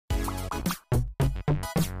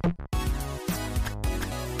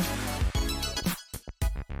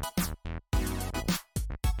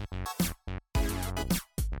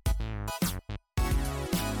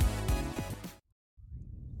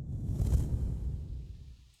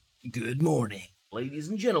Good morning, ladies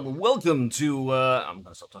and gentlemen. Welcome to, I'm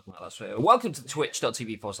going to stop talking about that straight away. Welcome to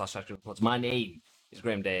twitch.tv/FactoryReports. My name is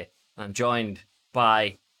Graham Day, and I'm joined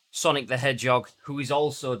by Sonic the Hedgehog, who is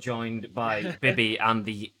also joined by Bibby and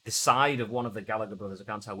the side of one of the Gallagher brothers. I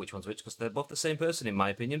can't tell which one's which because they're both the same person, in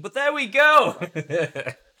my opinion, but there we go!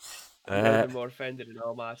 I've never been more offended in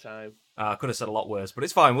all my time. I could have said a lot worse, but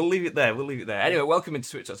it's fine. We'll leave it there. Anyway, welcome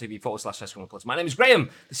into twitch.tv/FactoryReports. My name is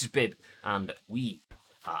Graham. This is Bib, and we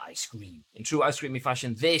Ice Cream. In true Ice Creamy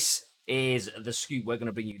fashion, this is The Scoop. We're going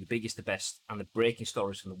to bring you the biggest, the best, and the breaking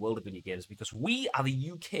stories from the world of video games because we are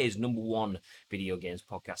the UK's #1 video games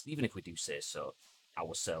podcast, even if we do say so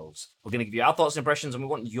ourselves. We're going to give you our thoughts and impressions, and we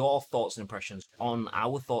want your thoughts and impressions on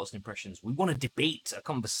our thoughts and impressions. We want a debate, a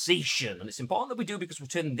conversation, and it's important that we do because we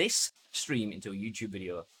turn this stream into a YouTube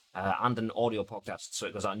video and an audio podcast. So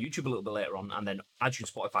it goes out on YouTube a little bit later on, and then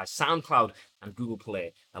iTunes, Spotify, SoundCloud, and Google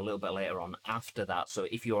Play a little bit later on after that. So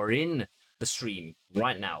if you're in the stream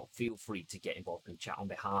right now, feel free to get involved in chat on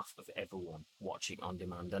behalf of everyone watching on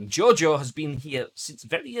demand. And Jojo has been here since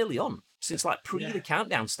very early on, since like the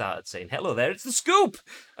countdown started, saying, hello there, it's The Scoop.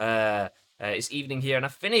 It's evening here, and I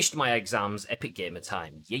finished my exams. Epic Gamer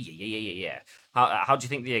time. Yeah. How do you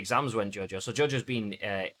think the exams went, Jojo? So Jojo's been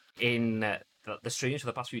in the streams for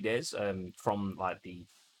the past few days, from like the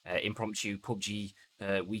impromptu PUBG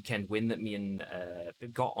weekend win that me and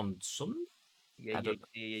Bib got on Sunday.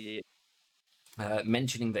 Yeah.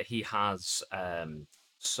 Mentioning that he has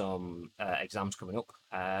some exams coming up,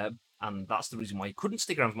 and that's the reason why he couldn't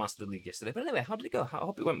stick around for Master League yesterday. But anyway, how did it go? I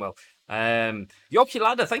hope it went well. Yorkie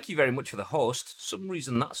Ladder, thank you very much for the host. For some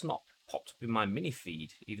reason that's not popped up in my mini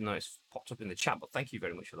feed, even though it's popped up in the chat. But thank you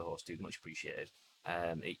very much for the host, dude. Much appreciated.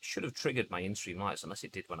 It should have triggered my in-stream lights, unless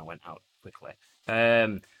it did when I went out quickly.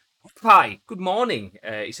 Hi, good morning.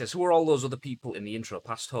 He says, who are all those other people in the intro?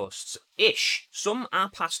 Past hosts? Ish. Some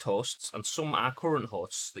are past hosts, and some are current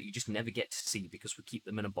hosts that you just never get to see because we keep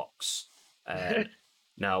them in a box.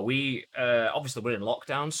 Now, we, obviously, we're in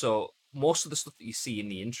lockdown, so most of the stuff that you see in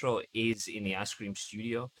the intro is in the Ice Cream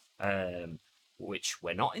Studio, which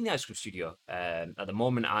we're not in the Ice Cream Studio. At the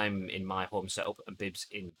moment, I'm in my home setup, and Bib's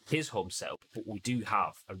in his home setup, but we do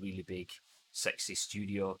have a really big, sexy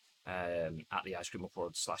studio at the Ice Cream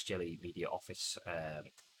Upload / Jelly Media office.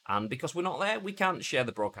 And because we're not there, we can't share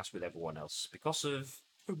the broadcast with everyone else because of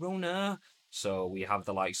Corona. So we have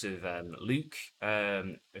the likes of Luke,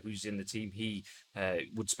 who's in the team. He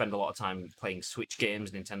would spend a lot of time playing Switch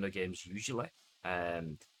games, Nintendo games usually.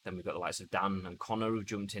 Then we've got the likes of Dan and Connor who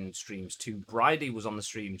jumped in streams too. Bridie was on the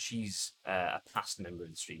stream. She's a past member of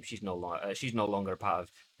the stream. She's no longer a part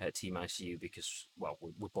of Team ICU because, well,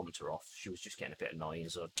 we bumped her off. She was just getting a bit annoying.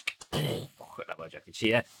 So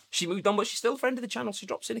she moved on, but she's still a friend of the channel. She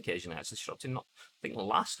drops in occasionally. Actually, she dropped in, I think,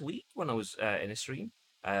 last week when I was in a stream.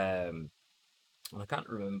 And I can't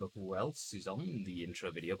remember who else is on the intro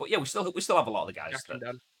video, but yeah, we still have a lot of the guys. Jack and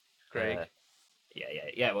Dan. Great.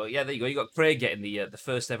 Yeah. Well, yeah, there you go. You got Craig getting the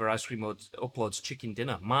first ever Ice Cream Uploads chicken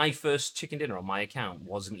dinner. My first chicken dinner on my account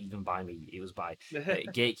wasn't even by me; it was by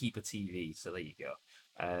Gatekeeper TV. So there you go.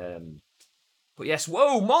 But yes,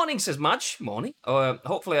 whoa, morning, says Madge. Morning.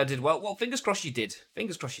 Hopefully I did well. Well, fingers crossed you did.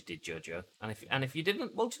 Fingers crossed you did, Jojo. And if you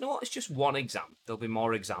didn't, well, do you know what? It's just one exam. There'll be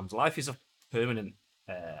more exams. Life is a permanent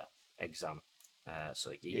exam.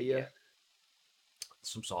 So yeah.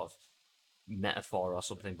 Some sort of metaphor or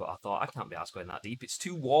something, but I thought I can't be asked going that deep. It's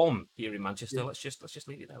too warm here in Manchester. Yeah. Let's just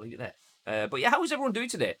leave it there. But yeah, how is everyone doing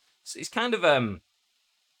today? It's kind of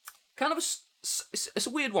it's a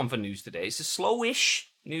weird one for news today. It's a slowish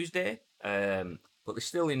news day, but there's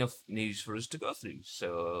still enough news for us to go through.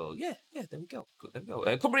 So yeah, there we go.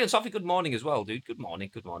 Cumbria and Sophie, good morning as well, dude. Good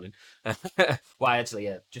morning. Well, actually,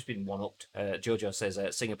 yeah, just been one-upped. Jojo says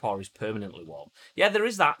Singapore is permanently warm. Yeah, there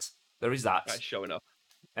is that. That's showing up.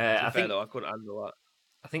 I think though, I couldn't handle that.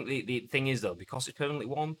 I think the thing is though, because it's permanently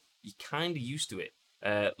warm, you're kind of used to it.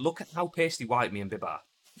 Look at how pasty white me and Bib are.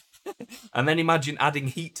 And then imagine adding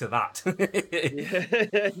heat to that.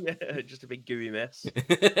 Yeah, just a big gooey mess.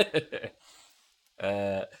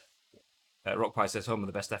 Rock Pie says home with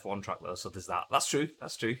the best F1 track though, so there's that. That's true.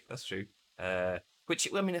 Which,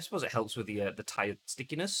 I mean, I suppose it helps with the tyre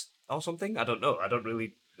stickiness or something. I don't know. I don't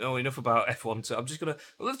really know enough about F1, so I'm just gonna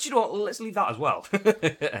let's leave that as well. Thank you for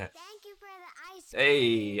the ice.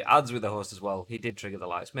 Hey, ads with the host as well. He did trigger the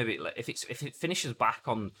lights. Maybe if it finishes back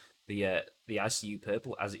on the ICU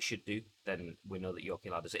purple as it should do, then we know that Yorkie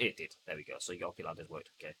Ladders. It did. There we go. So Yorkie Ladders worked.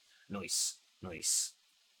 Okay, nice.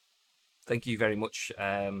 Thank you very much,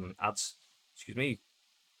 ads. Excuse me.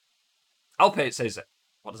 Alpay says,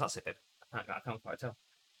 what does that say, Pip? I can't quite tell.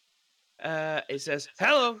 It says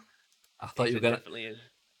hello. I thought you were gonna.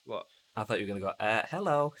 What? I thought you were going to go,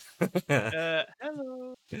 hello.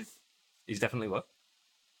 Hello. He's definitely what?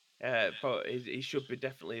 But he should be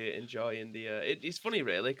definitely enjoying the. It's funny,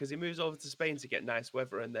 really, because he moves over to Spain to get nice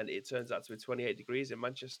weather, and then it turns out to be 28 degrees in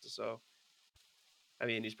Manchester. So, I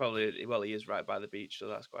mean, he's probably he is right by the beach, so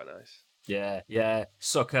that's quite nice. Yeah,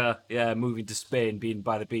 sucker. Yeah, moving to Spain, being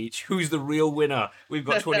by the beach. Who's the real winner? We've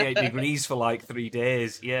got 28 degrees for like 3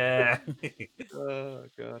 days. Yeah. Oh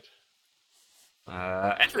God.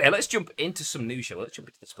 Anyway, let's jump into some news, shall we? Let's jump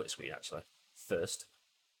into the split screen, actually, first.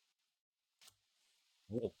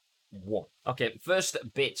 Whoa. Okay, first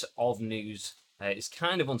bit of news. It's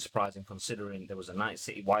kind of unsurprising considering there was a Night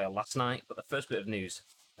City wire last night, but the first bit of news,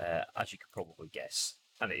 as you could probably guess,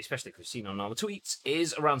 and especially if you've seen on our tweets,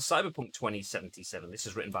 is around Cyberpunk 2077. This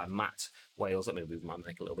is written by Matt Wales. Let me move my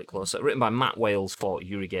mic a little bit closer. Written by Matt Wales for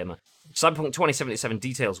Eurogamer. Cyberpunk 2077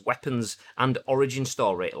 details weapons and origin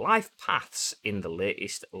story, life paths in the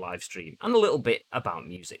latest live stream, and a little bit about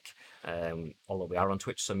music. Although we are on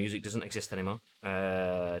Twitch, so music doesn't exist anymore.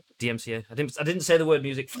 DMCA. I didn't say the word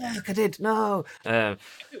music. Fuck, I did. No.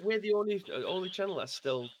 We're the only channel that's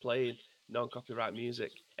still playing non-copyright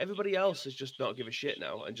music. Everybody else is just not give a shit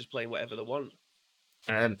now and just playing whatever they want.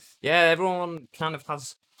 Yeah, everyone kind of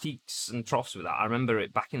has peaks and troughs with that. I remember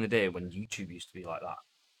it back in the day when YouTube used to be like that.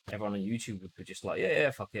 Everyone on YouTube would be just like, yeah,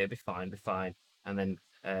 fuck it, be fine. And then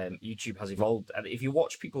YouTube has evolved. And if you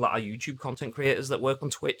watch people that are YouTube content creators that work on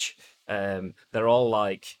Twitch, they're all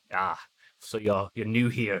like, so you're new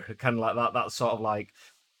here, kind of like that. That sort of like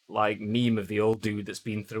meme of the old dude that's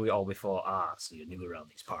been through it all before. So you're new around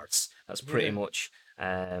these parts. That's pretty much.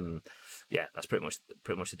 Yeah, that's pretty much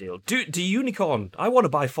the deal. Do Unicorn? I want to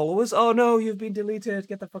buy followers. Oh no, you've been deleted.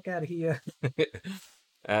 Get the fuck out of here.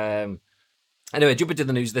 Anyway, jumping to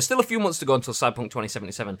the news. There's still a few months to go until Cyberpunk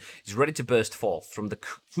 2077 is ready to burst forth from the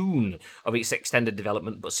cocoon of its extended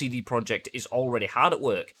development, but CD Projekt is already hard at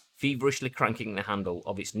work, feverishly cranking the handle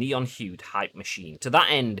of its neon-hued hype machine. To that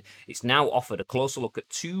end, it's now offered a closer look at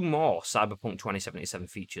 2 more Cyberpunk 2077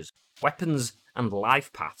 features, weapons and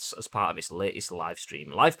life paths, as part of its latest live stream.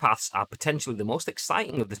 Life paths are potentially the most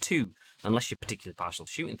exciting of the two, unless you're particularly partial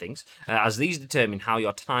to shooting things, as these determine how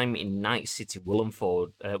your time in Night City will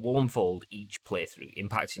unfold each playthrough,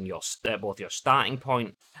 impacting both your starting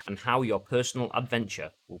point and how your personal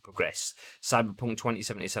adventure will progress. Cyberpunk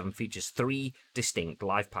 2077 features 3 distinct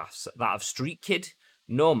life paths, that of Street Kid,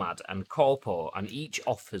 Nomad, and Corpo, and each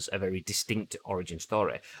offers a very distinct origin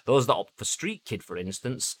story. Those that opt for Street Kid, for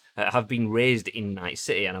instance, have been raised in Night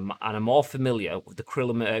City and are more familiar with the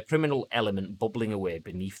criminal element bubbling away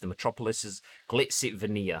beneath the metropolis's glitzy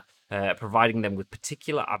veneer, providing them with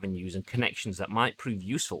particular avenues and connections that might prove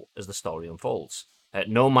useful as the story unfolds.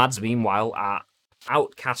 Nomads, meanwhile, are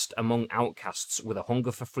outcast among outcasts with a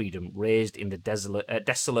hunger for freedom, raised in the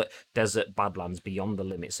desolate desert badlands beyond the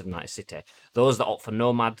limits of Night City. Those that opt for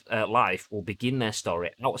nomad life will begin their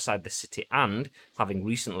story outside the city and, having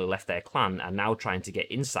recently left their clan, are now trying to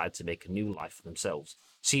get inside to make a new life for themselves.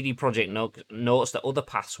 CD Projekt notes that other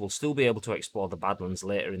paths will still be able to explore the Badlands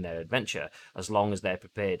later in their adventure, as long as they're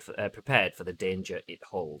prepared for the danger it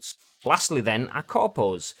holds. Lastly, then, are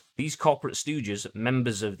corpos. These corporate stooges,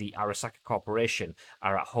 members of the Arasaka Corporation,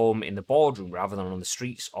 are at home in the boardroom rather than on the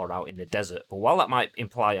streets or out in the desert. But while that might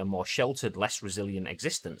imply a more sheltered, less resilient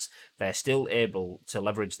existence, they're still able to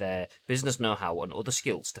leverage their business know-how and other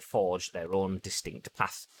skills to forge their own distinct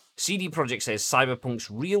path. CD Projekt says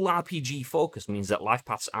Cyberpunk's real RPG focus means that life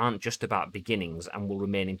paths aren't just about beginnings and will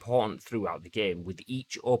remain important throughout the game, with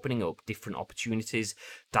each opening up different opportunities,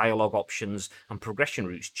 dialogue options, and progression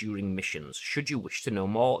routes during missions. Should you wish to know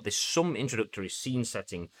more, there's some introductory scene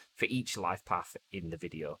setting for each life path in the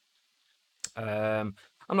video.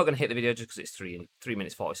 I'm not going to hit the video just because it's 3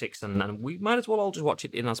 minutes 46, and we might as well all just watch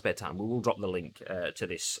it in our spare time. We will drop the link to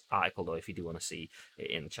this article, though, if you do want to see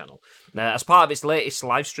it in the channel. As part of its latest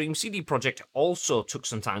live stream, CD Projekt also took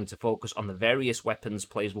some time to focus on the various weapons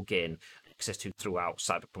players will gain access to throughout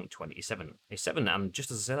Cyberpunk 2077. And just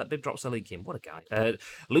as I say that, Bib drops the link in. What a guy.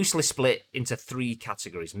 Loosely split into 3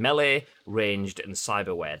 categories: melee, ranged, and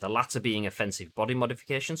cyberware. The latter being offensive body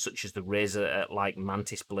modifications, such as the razor-like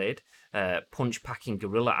mantis blade, punch-packing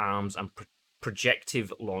gorilla arms, and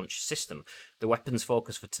projective launch system. The weapons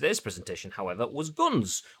focus for today's presentation, however, was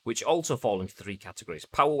guns, which also fall into 3 categories.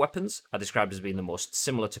 Power weapons are described as being the most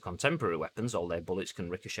similar to contemporary weapons, all their bullets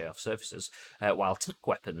can ricochet off surfaces, while tech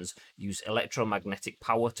weapons use electromagnetic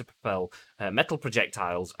power to propel metal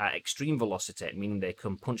projectiles at extreme velocity, meaning they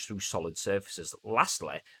can punch through solid surfaces.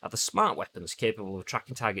 Lastly, are the smart weapons, capable of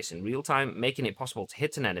tracking targets in real time, making it possible to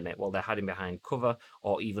hit an enemy while they're hiding behind cover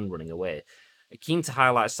or even running away. keen to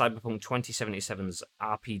highlight Cyberpunk 2077's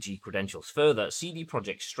RPG credentials. Further, CD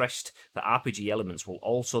Projekt stressed that RPG elements will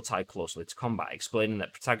also tie closely to combat, explaining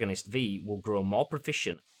that protagonist V will grow more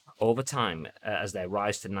proficient over time as their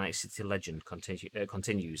rise to Night City legend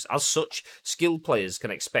continues. As such, skilled players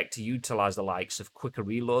can expect to utilize the likes of quicker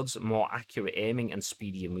reloads, more accurate aiming, and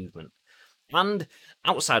speedier movement. And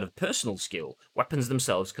outside of personal skill, weapons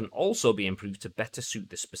themselves can also be improved to better suit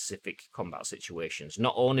the specific combat situations.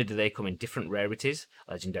 Not only do they come in different rarities,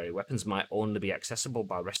 legendary weapons might only be accessible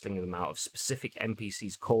by wrestling them out of specific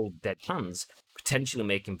NPCs' cold, dead hands, potentially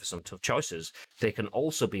making for some tough choices. They can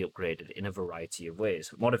also be upgraded in a variety of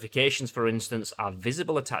ways. Modifications, for instance, are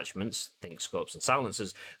visible attachments, think scopes and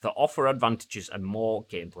silencers, that offer advantages and more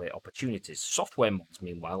gameplay opportunities. Software mods,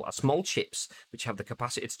 meanwhile, are small chips which have the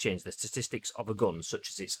capacity to change the statistics of a gun, such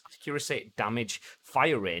as its accuracy, damage,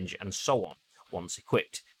 fire range, and so on, once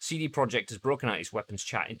equipped. CD Projekt has broken out its weapons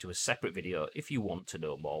chat into a separate video if you want to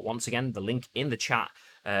know more. Once again, the link in the chat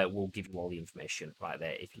will give you all the information right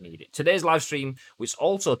there if you need it. Today's live stream, which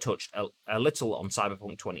also touched a little on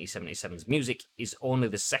Cyberpunk 2077's music, is only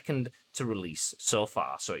the second to release so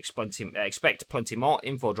far, so expect plenty more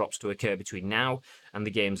info drops to occur between now and the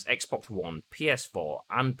game's Xbox One, PS4,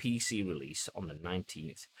 and PC release on the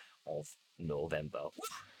 19th of November.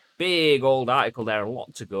 Big old article there, a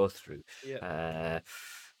lot to go through.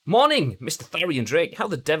 Morning, Mr. Tharian Drake. How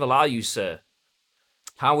the devil are you, sir?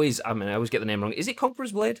 How is, I mean, I always get the name wrong. Is it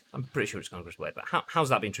Conqueror's Blade? I'm pretty sure it's Conqueror's Blade, but how's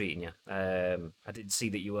that been treating you? I did see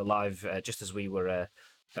that you were live just as we were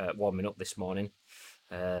warming up this morning.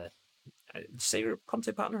 Did you say you're a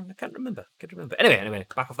content partner? I can't remember. Anyway,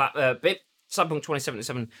 back off that bit. Cyberpunk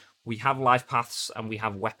 2077, we have life paths and we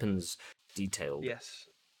have weapons detailed. Yes.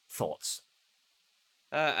 Thoughts?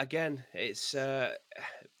 Again, it's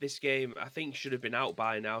this game I think should have been out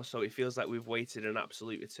by now, so it feels like we've waited an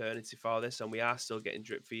absolute eternity for this, and we are still getting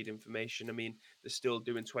drip feed information. I mean, they're still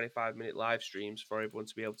doing 25-minute live streams for everyone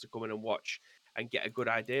to be able to come in and watch and get a good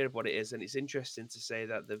idea of what it is. And it's interesting to say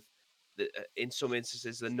that in some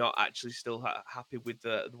instances they're not actually still happy with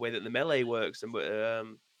the way that the melee works and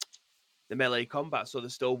the melee combat, so they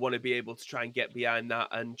still want to be able to try and get behind that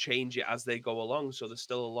and change it as they go along. So there's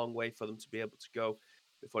still a long way for them to be able to go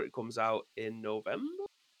before it comes out in November.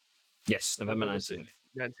 Yes, November 19th.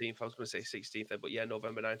 19th. I was going to say 16th, but yeah,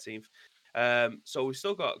 November 19th. So we've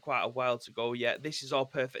still got quite a while to go yet. This is all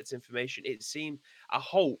perfect information. I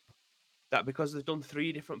hope that because they've done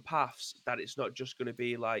 3 different paths, that it's not just going to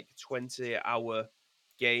be like 20-hour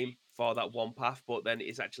game for that one path, but then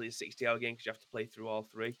it's actually a 60-hour game because you have to play through all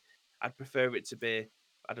 3. I'd prefer it to be,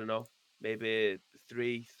 I don't know, maybe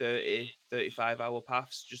 3 30, 35-hour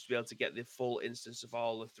paths, just to be able to get the full instance of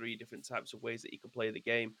all the 3 different types of ways that you can play the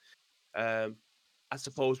game. I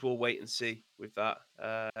suppose we'll wait and see with that.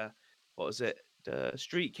 What was it?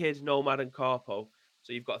 Street Kid, Nomad, and Corpo.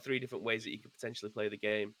 So you've got 3 different ways that you could potentially play the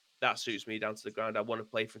game. That suits me down to the ground. I want to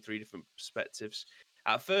play from 3 different perspectives.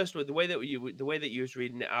 At first, with the way that you was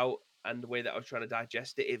reading it out and the way that I was trying to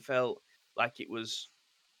digest it, it felt like it was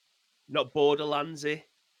not Borderlandsy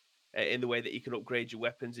in the way that you can upgrade your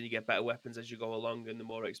weapons and you get better weapons as you go along, and the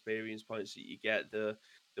more experience points that you get, the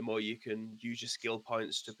more you can use your skill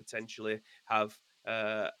points to potentially have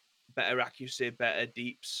better accuracy, better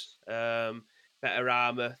deeps, better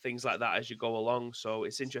armor, things like that as you go along. So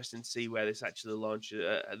it's interesting to see where this actually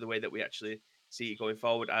launches, the way that we actually see it going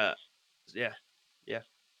forward. Yeah.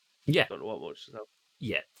 Don't know what much to tell.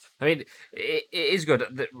 Yeah, I mean, it is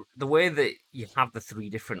good. The way that you have the 3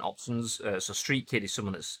 different options. So Street Kid is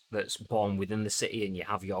someone that's born within the city and you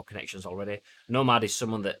have your connections already. Nomad is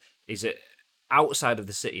someone that is outside of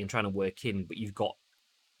the city and trying to work in, but you've got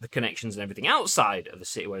the connections and everything outside of the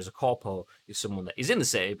city, whereas a corpo is someone that is in the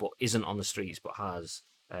city but isn't on the streets but has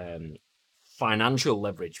financial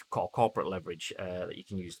leverage, corporate leverage that you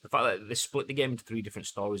can use. The fact that they split the game into 3 different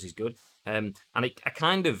stories is good. And I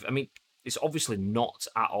mean, it's obviously not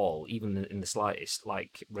at all, even in the slightest,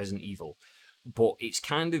 like Resident Evil, but it's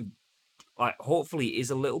kind of like, hopefully it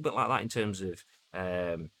is a little bit like that in terms of,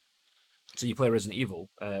 so you play Resident Evil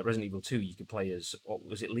 2, you could play as, what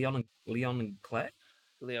was it, Leon and Claire?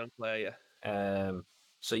 Leon Claire, yeah.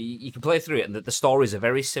 So you can play through it, and the stories are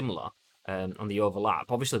very similar on the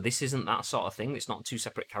overlap. Obviously, this isn't that sort of thing. It's not 2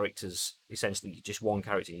 separate characters, essentially just one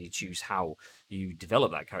character, and you choose how you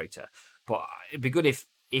develop that character. But it'd be good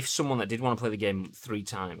if someone that did want to play the game 3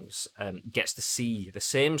 times gets to see the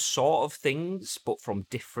same sort of things, but from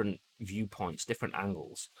different viewpoints, different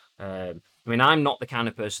angles. I mean, I'm not the kind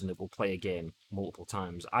of person that will play a game multiple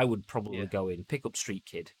times. I would probably go in, pick up Street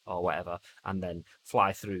Kid or whatever, and then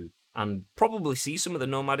fly through and probably see some of the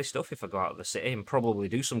nomadic stuff if I go out of the city, and probably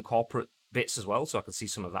do some corporate bits as well, so I could see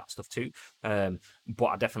some of that stuff too. But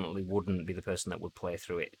I definitely wouldn't be the person that would play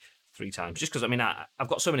through it 3 times, just because I mean I've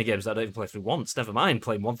got so many games that I don't even play through once. Never mind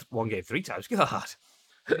playing one game 3 times. God,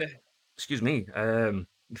 excuse me. The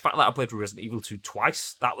fact that I played through Resident Evil 2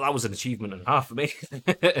 twice, that was an achievement and a half for me.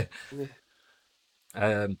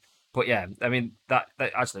 But yeah, I mean that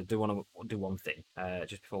actually I do want to do one thing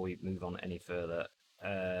just before we move on any further.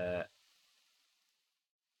 It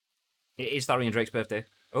is Tharian Drake's birthday.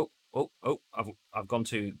 I've gone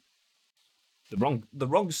to the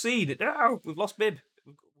wrong seed. No, we've lost Bib.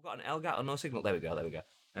 We've got an Elgato or no signal. There we go.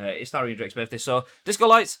 It's Tharian Drake's birthday. So disco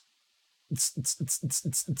lights.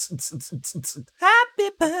 Happy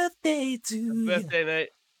birthday to you. Birthday, mate.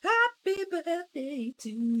 Happy birthday to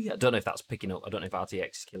you. I don't know if that's picking up. I don't know if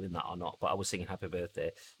RTX is killing that or not, but I was singing happy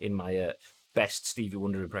birthday in my best Stevie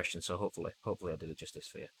Wonder impression. So hopefully I did it justice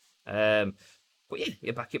for you. But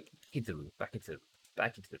yeah, back into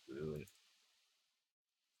the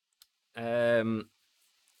room.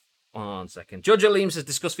 1 second. Jojo Liam says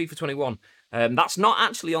discuss FIFA 21. That's not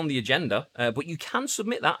actually on the agenda, but you can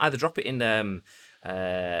submit that. Either drop it in the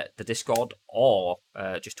Discord or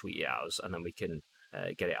just tweet it at us, and then we can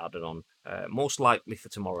get it added on. Most likely for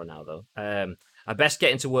tomorrow now, though. I best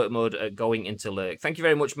get into work mode going into lurk. Thank you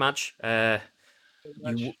very much, Madge.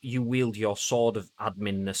 You wield your sword of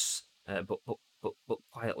adminness, but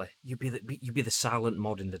quietly. You be the silent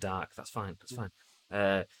mod in the dark. That's fine.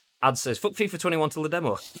 Ad says, fuck FIFA 21 till the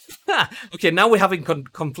demo. Okay, now we're having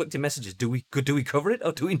conflicting messages. Do we cover it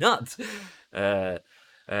or do we not?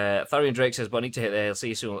 Tharian Drake says, but I need to hit there. He'll see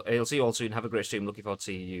you soon. He'll see you all soon. Have a great stream. Looking forward to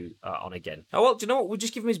seeing you on again. Oh, well, do you know what? We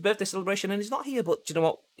just give him his birthday celebration and he's not here, but do you know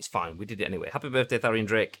what? It's fine. We did it anyway. Happy birthday, Tharian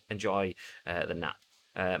Drake. Enjoy the nap.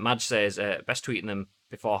 Madge says, best tweeting them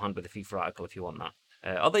beforehand with the FIFA article if you want that.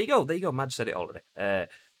 Oh, there you go. Madge said it already.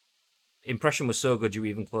 Impression was so good you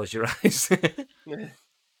even closed your eyes.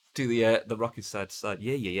 To the Rocket side to side.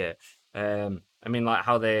 Yeah. I mean, like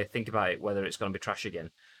how they think about it, whether it's going to be trash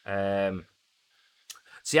again.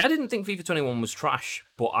 See, I didn't think FIFA 21 was trash,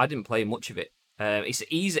 but I didn't play much of it. It's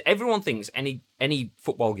easy. Everyone thinks any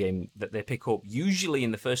football game that they pick up, usually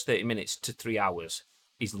in the first 30 minutes to 3 hours,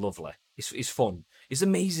 is lovely. It's fun. It's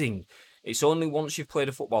amazing. It's only once you've played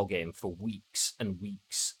a football game for weeks and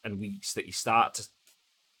weeks and weeks that you start to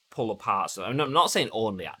pull apart. So I'm not saying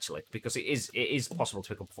only actually, because it is possible to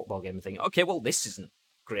pick up a football game and think, okay, well, this isn't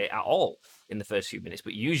great at all in the first few minutes.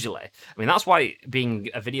 But usually, I mean, that's why being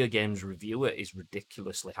a video games reviewer is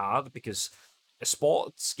ridiculously hard, because a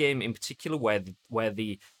sports game in particular, where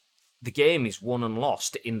the game is won and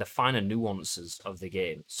lost in the finer nuances of the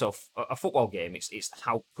game. So a football game, it's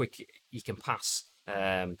how quick you can pass,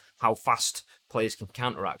 how fast players can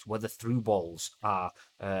counteract, whether through balls are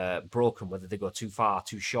broken, whether they go too far,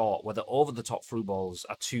 too short, whether over the top through balls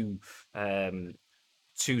are too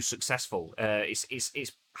successful.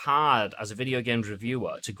 It's hard as a video games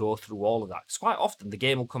reviewer to go through all of that, because quite often the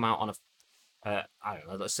game will come out on I don't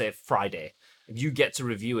know, let's say Friday. If you get to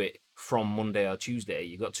review it from Monday or Tuesday,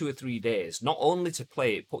 you've got 2 or 3 days, not only to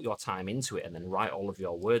play it, put your time into it, and then write all of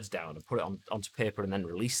your words down and put it onto paper and then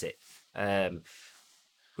release it.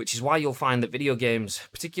 Which is why you'll find that video games,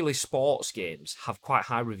 particularly sports games, have quite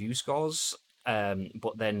high review scores,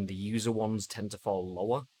 but then the user ones tend to fall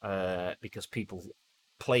lower because people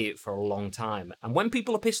play it for a long time. And when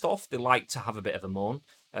people are pissed off, they like to have a bit of a moan.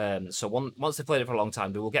 So once they've played it for a long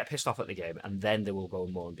time, they will get pissed off at the game, and then they will go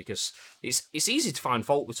and moan, because it's easy to find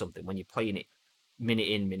fault with something when you're playing it minute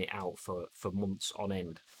in, minute out for months on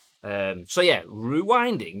end. So yeah,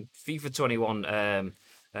 rewinding FIFA 21.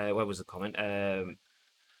 Where was the comment?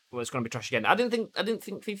 Well, it's going to be trash again. I didn't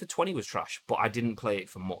think FIFA 20 was trash, but I didn't play it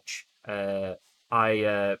for much.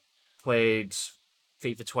 I played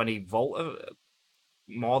FIFA 20 Volta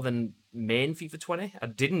more than main FIFA 20.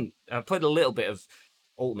 I played a little bit of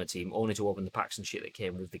Ultimate Team, only to open the packs and shit that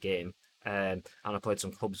came with the game. And I played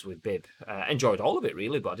some clubs with Bib. Enjoyed all of it,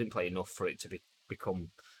 really, but I didn't play enough for it to become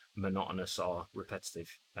monotonous or repetitive.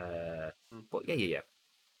 But yeah.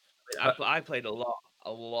 I played a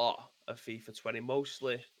lot of FIFA 20,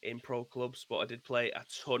 mostly in pro clubs, but I did play a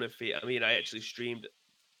ton of FIFA. I mean, I actually streamed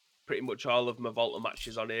pretty much all of my Volta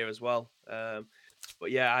matches on here as well.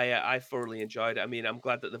 But yeah, I thoroughly enjoyed it. I mean, I'm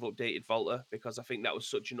glad that they've updated Volta, because I think that was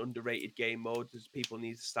such an underrated game mode. People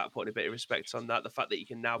need to start putting a bit of respect on that. The fact that you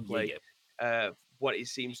can now play what it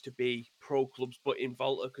seems to be pro clubs, but in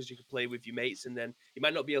Volta, because you can play with your mates, and then you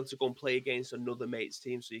might not be able to go and play against another mate's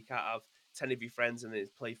team, so you can't have 10 of your friends and then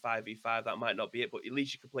play 5v5. That might not be it, but at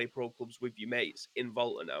least you can play pro clubs with your mates in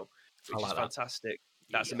Volta now, which is fantastic.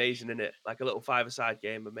 That's amazing, isn't it? Like a little five-a-side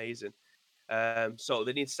game, amazing. So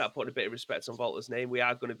they need to start putting a bit of respect on Volta's name. We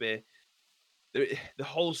are going to be the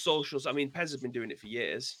whole socials. I mean, Pez has been doing it for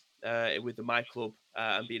years with the My Club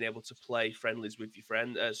and being able to play friendlies with your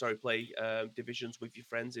friend. Play divisions with your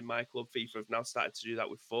friends in My Club. FIFA have now started to do that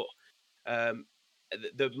with Foot. Um,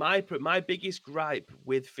 my biggest gripe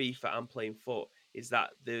with FIFA and playing Foot is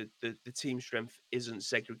that the team strength isn't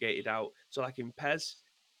segregated out. So like in Pez,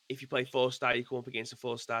 if you play 4-star, you come up against a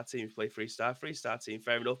 4-star team. If you play 3-star, 3-star team.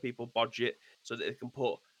 Fair enough, people bodge it so that they can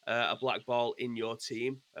put a black ball in your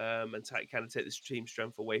team and kind of take this team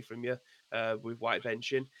strength away from you with white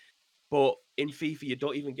benching. But in FIFA, you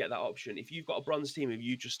don't even get that option. If you've got a bronze team, if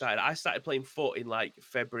you just started, I started playing Foot in like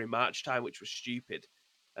February, March time, which was stupid.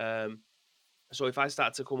 So if I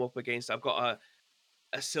start to come up against, I've got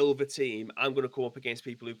a silver team, I'm going to come up against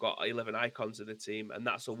people who've got 11 icons of the team. And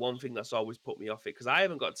that's the one thing that's always put me off it because I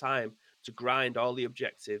haven't got time to grind all the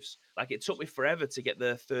objectives. Like it took me forever to get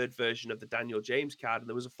the third version of the Daniel James card, and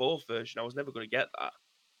there was a fourth version. I was never going to get that.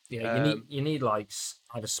 Yeah, you need like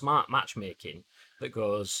either smart matchmaking that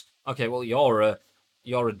goes, okay, well you're a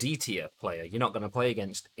D tier player. You're not going to play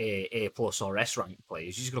against A plus or S rank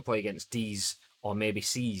players. You're just going to play against D's or maybe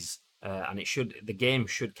C's, and the game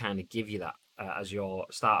should kind of give you that as your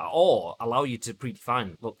starter, or allow you to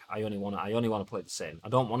predefine. Look, I only want to play the same. I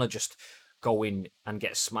don't want to just go in and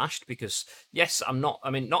get smashed because yes, I'm not.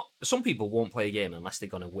 I mean, not some people won't play a game unless they're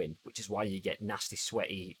going to win, which is why you get nasty,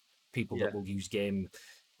 sweaty people that will use game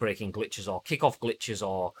breaking glitches or kickoff glitches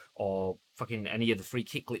or fucking any of the free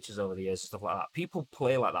kick glitches over the years and stuff like that. People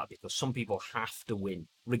play like that because some people have to win,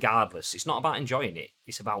 regardless. It's not about enjoying it;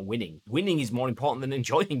 it's about winning. Winning is more important than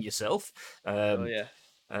enjoying yourself. Oh yeah.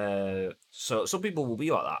 So some people will be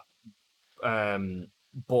like that,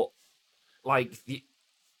 but like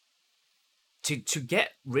to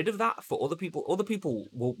get rid of that for other people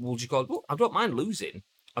will just go, well, I don't mind losing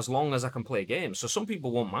as long as I can play games. So some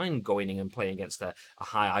people won't mind going in and playing against a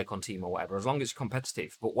high icon team or whatever, as long as it's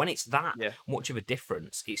competitive. But when it's that much of a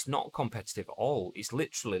difference, it's not competitive at all. It's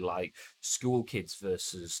literally like school kids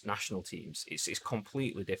versus national teams. It's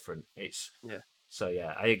completely different. So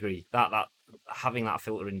yeah, I agree. That having that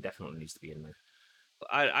filtering definitely needs to be in there.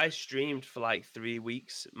 I streamed for like 3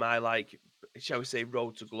 weeks, my like, shall we say,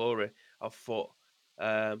 road to glory of Foot.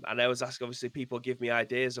 And I was asking, obviously, people give me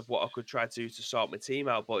ideas of what I could try to do to sort my team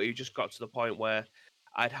out, but it just got to the point where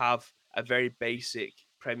I'd have a very basic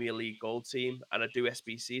Premier League gold team, and I do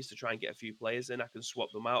SBCs to try and get a few players in. I can swap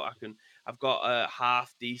them out. I've got a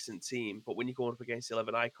half decent team, but when you go up against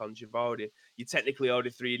 11 icons, you're technically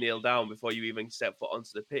already 3-0 down before you even step foot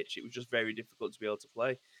onto the pitch. It was just very difficult to be able to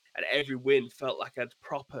play, and every win felt like I'd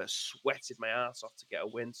proper sweated my ass off to get a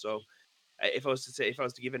win. So if I was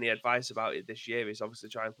to give any advice about it this year, is obviously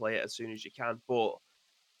try and play it as soon as you can, but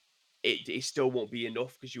it still won't be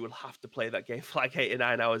enough because you will have to play that game for like 8 or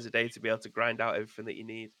 9 hours a day to be able to grind out everything that you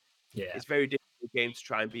need. Yeah. It's very difficult game to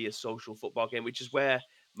try and be a social football game, which is where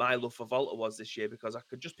my love for Volta was this year, because I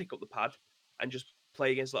could just pick up the pad and just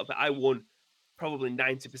play against a lot of people. I won probably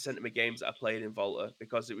 90% of my games that I played in Volta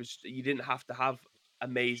because you didn't have to have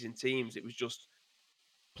amazing teams. It was just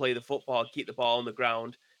play the football, keep the ball on the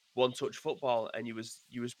ground, one touch football, and you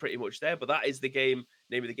was pretty much there. But that is the game,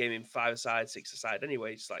 name of the game in 5-a-side, 6-a-side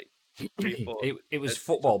anyway. It's like 3 or 4. It was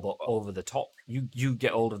football, but over the top. You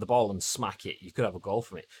get hold of the ball and smack it. You could have a goal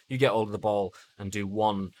from it. You get hold of the ball and do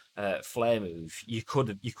one flare move. You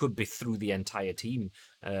could be through the entire team,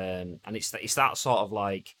 and it's that sort of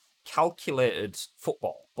like calculated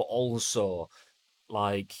football, but also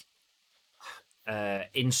like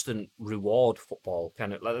instant reward football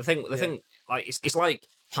kind of like the thing like it's like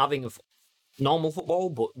having normal football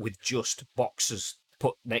but with just boxes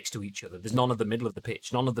put next to each other. There's none of the middle of the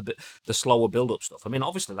pitch, none of the slower build up stuff. I mean,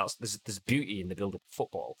 obviously there's beauty in the build up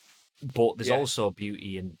football, but there's also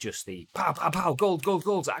beauty in just the pow pow pow,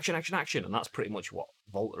 goals, action, and that's pretty much what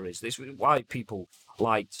Volta is. This is why people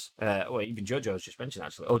liked, well, even Jojo's just mentioned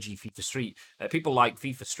actually, OG FIFA Street. People like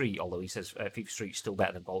FIFA Street, although he says FIFA Street is still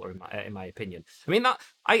better than Volta in my opinion. I mean, that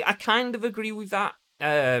I kind of agree with that,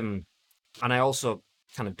 and I also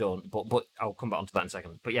kind of don't, but I'll come back onto that in a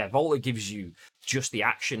second. But yeah, Volta gives you just the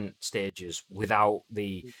action stages without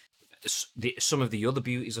some of the other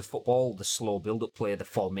beauties of football, the slow build-up play, the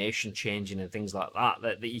formation changing and things like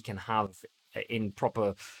that you can have in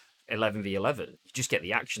proper 11v11. You just get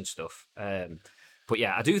the action stuff. But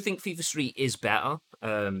yeah, I do think FIFA Street is better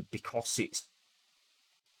because it's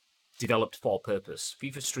developed for purpose.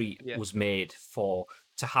 FIFA Street was made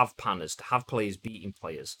to have panners, to have players beating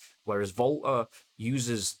players, whereas Volta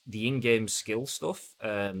uses the in-game skill stuff,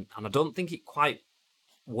 and I don't think it quite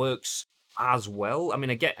works as well. I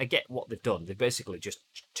mean, I get what they've done. They've basically just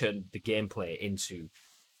turned the gameplay into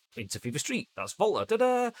FIFA Street. That's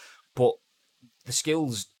Volta, but the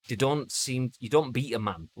skills, you don't beat a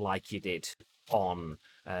man like you did on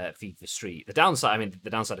FIFA Street. The downside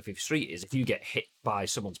of FIFA Street is if you get hit by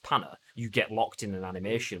someone's panna, you get locked in an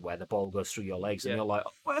animation where the ball goes through your legs and Yeah. you're like,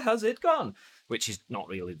 oh, where has it gone? Which is not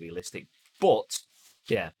really realistic. But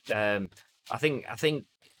yeah, I think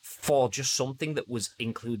for just something that was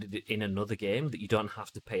included in another game that you don't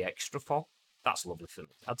have to pay extra for, that's lovely for me.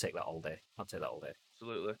 I'd take that all day.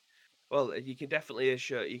 Absolutely. Well, you can definitely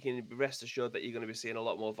you can be rest assured that you're going to be seeing a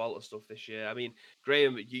lot more Volta stuff this year. I mean,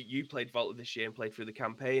 Graham, you played Volta this year and played through the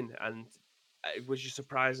campaign, and was you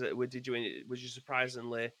surprised that was you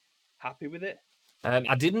surprisingly happy with it?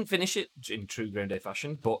 I didn't finish it in true Green Day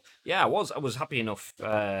fashion, but yeah, I was happy enough.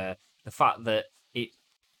 The fact that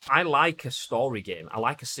I like a story game. I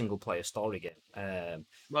like a single player story game.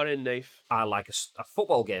 Morning, Nath. I like a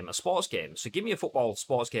football game, a sports game. So give me a football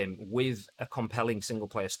sports game with a compelling single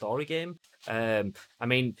player story game. I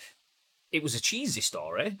mean, it was a cheesy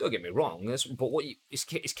story. Don't get me wrong, but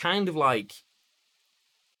it's kind of like,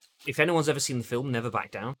 if anyone's ever seen the film Never Back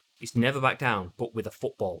Down, it's Never Back Down, but with a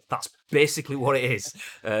football. That's basically what it is.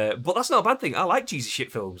 But that's not a bad thing. I like cheesy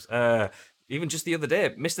shit films. Even just the other day,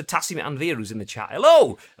 Mr. Tassim Anvir, who's in the chat.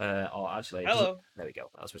 Hello! Actually, Hello. there we go.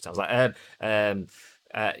 That's what it sounds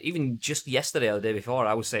like. Even just yesterday or the day before,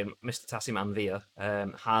 I was saying Mr. Tassim Anvir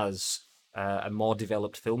has a more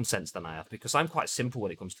developed film sense than I have, because I'm quite simple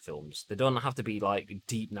when it comes to films. They don't have to be like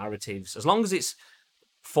deep narratives. As long as it's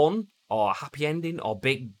fun or a happy ending or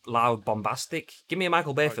big, loud, bombastic, give me a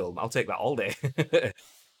Michael Bay film. I'll take that all day.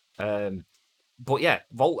 But yeah,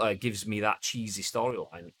 Volta gives me that cheesy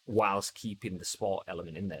storyline whilst keeping the sport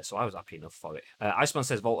element in there. So I was happy enough for it. Iceman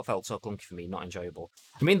says Volta felt so clunky for me, not enjoyable.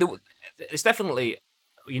 I mean, it's definitely,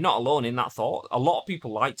 you're not alone in that thought. A lot of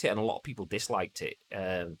people liked it and a lot of people disliked it,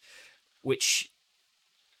 which,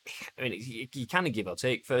 I mean, you kind of give or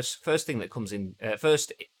take. First thing that comes in,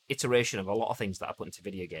 first iteration of a lot of things that I put into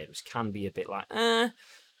video games can be a bit like, I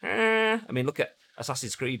mean, look at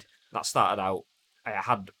Assassin's Creed. That started out, I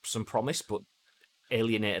had some promise, but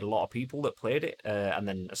alienated a lot of people that played it, and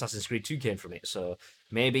then Assassin's Creed 2 came from it. So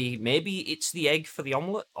maybe it's the egg for the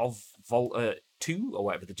omelette of Volta 2 or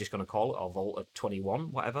whatever they're just going to call it, or Volta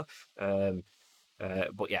 21, whatever.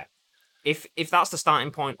 But yeah, if that's the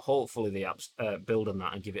starting point, hopefully they build on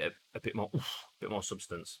that and give it a bit more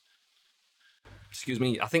substance. Excuse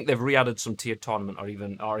me. I think they've re-added some tiered tournament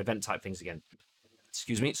or event type things again.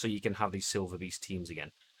 Excuse me. So you can have these Silver Beast teams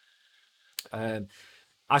again.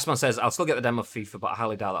 Iceman says, I'll still get the demo of FIFA, but I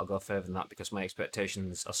highly doubt I'll go further than that because my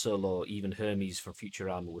expectations are so low, even Hermes from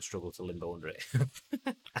Futurama would struggle to limbo under it.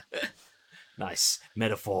 Nice.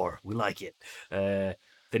 Metaphor. We like it.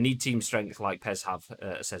 They need team strength like Pez have,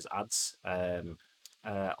 says Ads.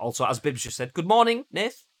 Also, as Bibbs just said, good morning,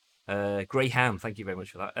 Nath. Graham, thank you very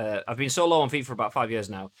much for that. I've been so low on FIFA for about 5 years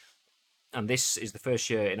now, and this is the first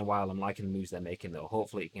year in a while I'm liking the moves they're making, though.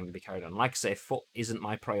 Hopefully it can be carried on. Like I say, foot isn't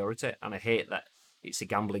my priority, and I hate that it's a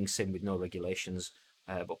gambling sim with no regulations,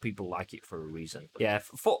 but people like it for a reason. Yeah,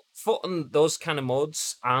 foot and those kind of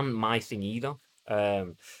modes aren't my thing either.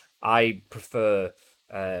 I prefer...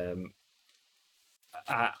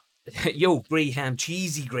 yo, Graham,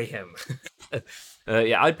 cheesy Graham.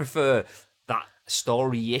 Yeah, I prefer that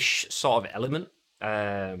story-ish sort of element.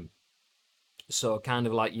 So kind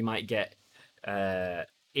of like you might get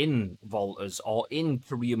in Voltas or in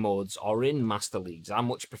career modes or in Master Leagues. I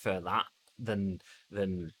much prefer that than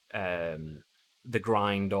the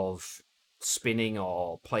grind of spinning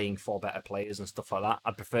or playing for better players and stuff like that.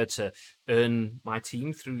 I'd prefer to earn my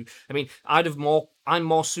team through. I mean, I'm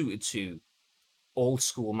more suited to old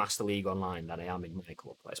school Master League Online than I am in my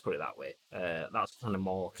club. Let's put it that way. That's kind of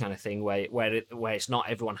more kind of thing where it's not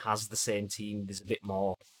everyone has the same team. There's a bit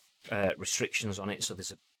more restrictions on it, so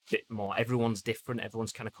there's a bit more. Everyone's different.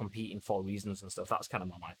 Everyone's kind of competing for reasons and stuff. That's kind of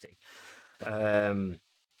more my thing.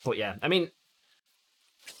 But yeah, I mean,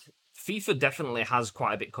 FIFA definitely has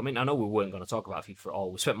quite a bit coming. I know we weren't going to talk about FIFA at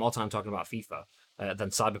all. We spent more time talking about FIFA than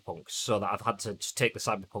Cyberpunk, so that I've had to just take the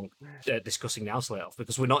Cyberpunk discussing now slate off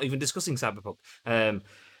because we're not even discussing Cyberpunk.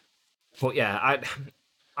 But yeah,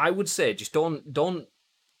 I would say just don't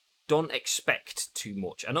expect too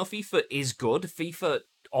much. I know FIFA is good. FIFA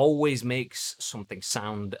always makes something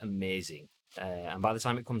sound amazing. And by the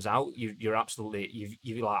time it comes out, you're absolutely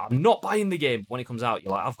you're like, I'm not buying the game when it comes out.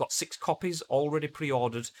 You're like, I've got 6 copies already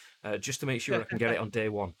pre-ordered just to make sure I can get it on day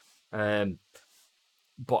one.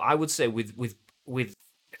 But I would say with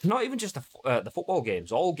not even just the football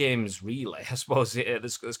games, all games really, I suppose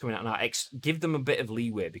that's coming out now. Give them a bit of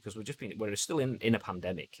leeway because we're still in a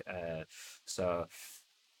pandemic. So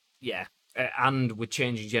yeah, and with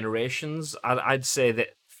changing generations, I'd say that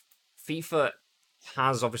FIFA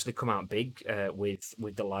has obviously come out big with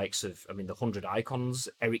the likes of, I mean, the 100 icons.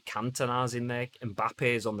 Eric Cantona's in there,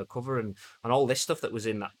 Mbappe's on the cover, and all this stuff that was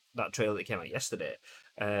in that trailer that came out yesterday.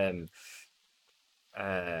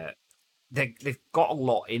 They've got a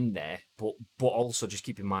lot in there, but also just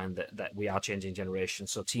keep in mind that we are changing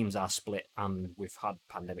generations, so teams are split, and we've had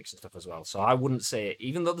pandemics and stuff as well. So I wouldn't say,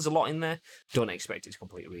 even though there's a lot in there, don't expect it to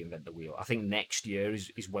completely reinvent the wheel. I think next year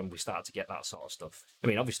is when we start to get that sort of stuff. I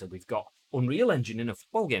mean, obviously we've got Unreal Engine in a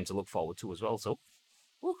football game to look forward to as well, so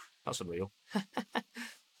that's unreal.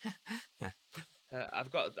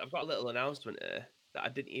 I've got a little announcement here that I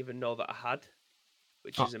didn't even know that I had,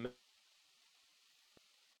 which is amazing.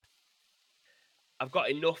 I've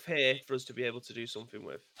got enough here for us to be able to do something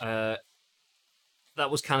with. That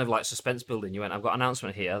was kind of like suspense building. You went, I've got an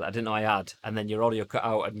announcement here that I didn't know I had, and then your audio cut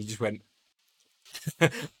out, and you just went,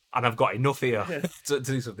 and I've got enough here to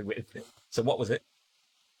do something with it. So what was it?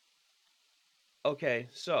 Okay,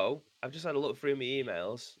 so I've just had a look through my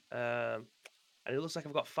emails, and it looks like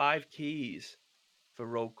I've got 5 keys for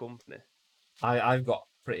Rogue Company. I've got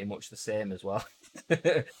pretty much the same as well.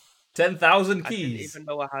 10,000 keys. I didn't even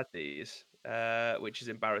know I had these, which is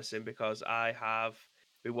embarrassing because I have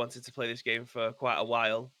been wanting to play this game for quite a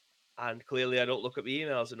while, and clearly I don't look at my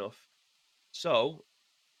emails enough. So,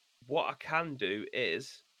 what I can do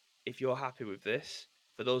is, if you're happy with this,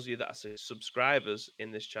 for those of you that are subscribers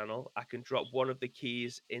in this channel, I can drop one of the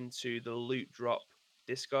keys into the loot drop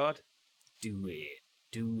Discord. Do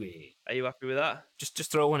it. Are you happy with that?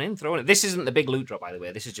 Just throw one in. This isn't the big loot drop, by the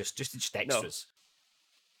way. This is just extras.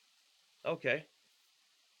 No. Okay.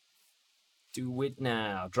 Do it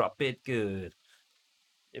now. Drop it good.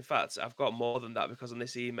 In fact, I've got more than that because on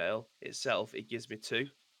this email itself, it gives me 2.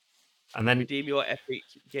 And then redeem your Epic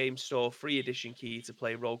Game Store free edition key to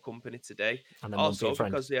play Rogue Company today. And then also, one for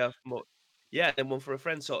because they have more, and one for a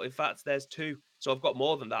friend. So in fact, there's 2. So I've got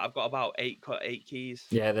more than that. I've got about 8 keys.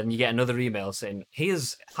 Yeah, then you get another email saying,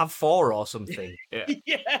 have 4 or something. Yeah.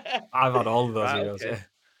 Yeah. I've had all of those Right, emails. okay.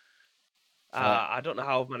 Yeah. I don't know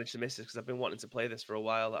how I've managed to miss this because I've been wanting to play this for a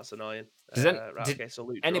while. That's annoying. Did so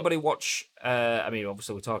loot anybody watch? I mean,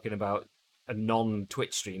 obviously we're talking about a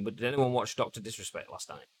non-Twitch stream, but did anyone watch Dr. Disrespect last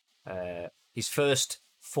night? His first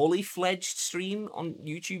fully fledged stream on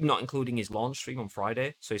YouTube, not including his launch stream on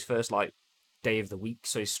Friday. So his first day of the week.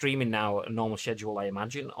 So he's streaming now a normal schedule, I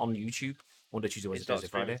imagine, on YouTube Monday, Tuesday, Wednesday, Thursday,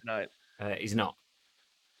 Friday. Tonight. He's not.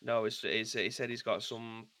 No, he said he's got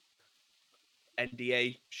some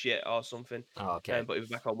NDA shit or something. Oh, okay. But he'll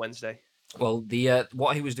be back on Wednesday. Well,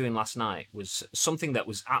 what he was doing last night was something that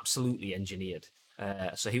was absolutely engineered.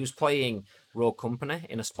 So he was playing Rogue Company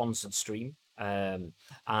in a sponsored stream,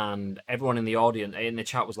 and everyone in the audience, in the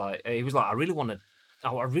chat, was like, I really want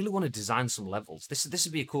to design some levels. This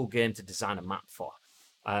would be a cool game to design a map for.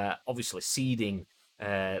 Obviously, seeding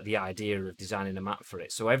the idea of designing a map for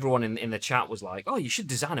it. So everyone in the chat was like, oh, you should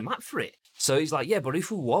design a map for it. So he's like, yeah, but if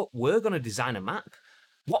we're going to design a map,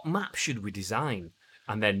 what map should we design?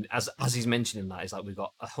 And then as he's mentioning that, it's like we've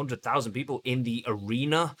got 100,000 people in the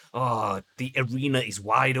arena. Oh, the arena is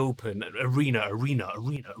wide open. Arena.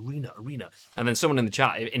 And then someone in the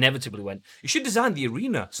chat inevitably went, you should design the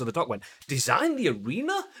arena. So the doc went, design the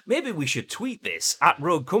arena? Maybe we should tweet this at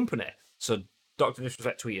Rogue Company. So Dr.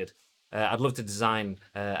 Disrespect tweeted, I'd love to design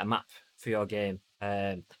a map for your game.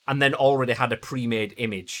 And then already had a pre-made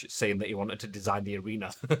image saying that he wanted to design the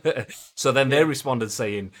arena. So then they responded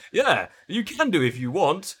saying, yeah, you can do if you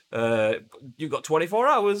want. You've got 24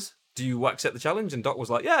 hours. Do you accept the challenge? And Doc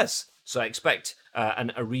was like, yes. So I expect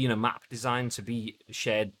an arena map design to be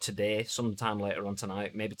shared today, sometime later on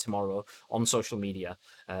tonight, maybe tomorrow, on social media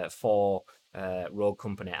for Rogue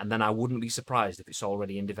Company. And then I wouldn't be surprised if it's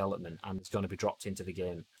already in development and it's going to be dropped into the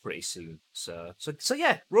game pretty soon. So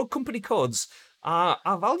yeah, Rogue Company codes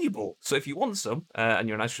are valuable. So if you want some and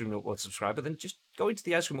you're an Ice Cream Upload subscriber, then just go into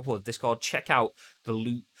the Ice Cream Upload Discord, check out the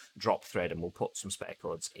loot drop thread, and we'll put some spec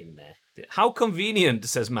codes in there. How convenient,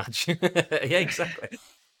 says Madge. Yeah, exactly.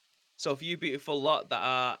 So for you beautiful lot that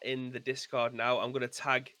are in the Discord now, I'm going to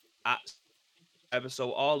tag at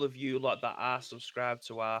so all of you lot that are subscribed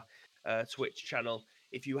to our Twitch channel,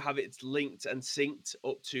 if you have it linked and synced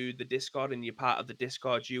up to the Discord and you're part of the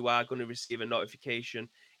Discord, you are going to receive a notification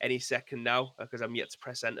any second now because I'm yet to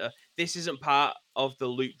press enter. This isn't part of the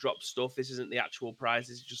loot drop stuff. This isn't the actual prize.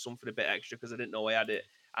 This is just something a bit extra because I didn't know I had it.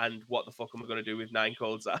 And what the fuck am I going to do with 9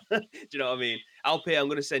 codes? Do you know what I mean? Alpay, I'm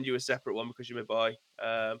going to send you a separate one because you're my boy.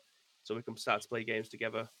 So we can start to play games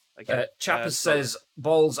together. Chappers says,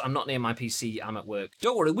 balls, I'm not near my PC, I'm at work.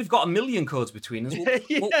 Don't worry, we've got a million codes between us.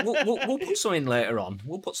 We'll put some in later on.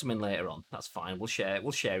 That's fine. We'll share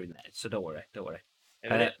in there. So don't worry.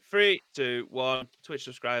 In a minute. 3, 2, 1. Twitch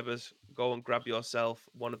subscribers, go and grab yourself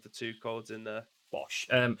one of the 2 codes in there. Bosh.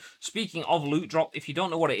 Speaking of loot drop, if you don't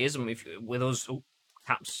know what it is, and if with us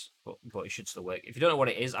caps, but it should still work. If you don't know what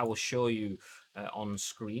it is, I will show you on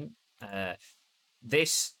screen.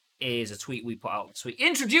 This is a tweet we put out this week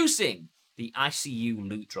introducing the ICU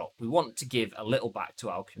loot drop. We want to give a little back to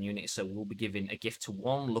our community, so we'll be giving a gift to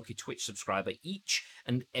one lucky Twitch subscriber each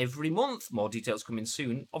and every month. More details coming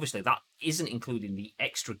soon. Obviously, that isn't including the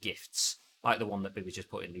extra gifts, like the one that Billy just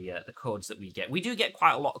put in the codes that we get. We do get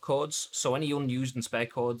quite a lot of codes, so any unused and spare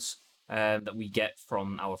codes that we get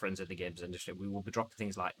from our friends in the games industry, we will be dropping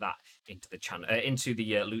things like that into the channel, into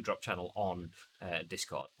the loot drop channel on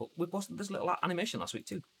Discord. But we posted this little animation last week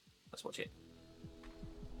too. Let's watch it.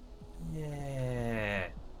 Yeah,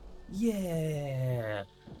 yeah,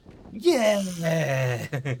 yeah.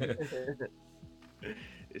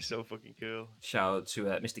 It's so fucking cool. Shout out to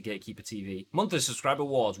Mr. Gatekeeper TV. Monthly subscriber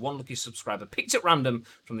awards. One lucky subscriber picked at random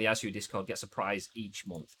from the ICU Discord gets a prize each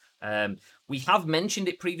month. We have mentioned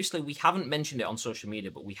it previously. We haven't mentioned it on social media,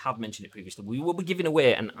 but we have mentioned it previously. We will be giving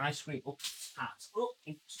away an ice cream hat.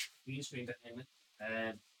 Green screen behind me.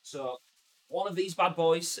 So one of these bad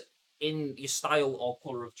boys in your style or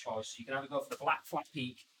colour of choice. You can either go for the black flat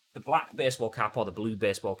peak, the black baseball cap, or the blue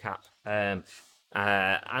baseball cap. And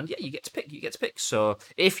yeah, you get to pick. You get to pick. So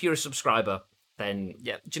if you're a subscriber, then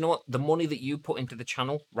yeah, do you know what? The money that you put into the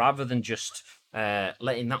channel, rather than just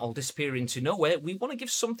letting that all disappear into nowhere, we want to give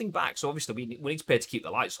something back. So obviously, we need to pay to keep the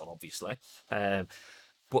lights on, obviously.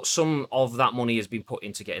 But some of that money has been put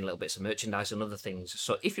into getting little bits of merchandise and other things.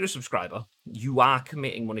 So if you're a subscriber, you are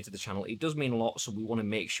committing money to the channel. It does mean a lot, so we want to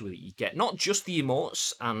make sure that you get not just the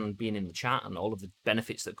emotes and being in the chat and all of the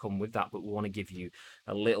benefits that come with that, but we want to give you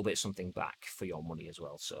a little bit something back for your money as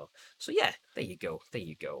well. So yeah, there you go. There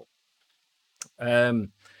you go.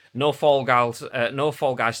 No Fall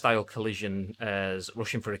Guy style collision as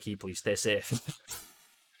rushing for a key. Please stay safe.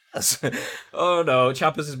 Oh no,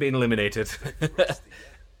 Chappers has been eliminated.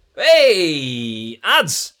 Hey,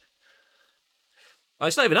 ads. Oh,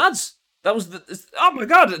 it's not even ads. That was the. Oh my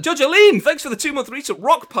god, Jojo Lean, thanks for the 2-month resub.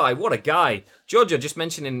 Rock Pie, what a guy. Jojo just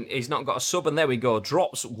mentioning he's not got a sub, and there we go.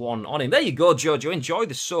 Drops one on him. There you go, Jojo. Enjoy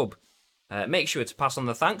the sub. Make sure to pass on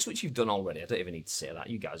the thanks, which you've done already. I don't even need to say that.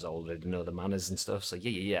 You guys already know the manners and stuff. So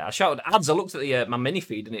yeah. I shouted ads. I looked at the my mini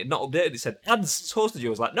feed and it had not updated. It said ads hosted you.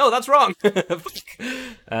 I was like, no, that's wrong.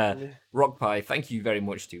 Rock Pie, thank you very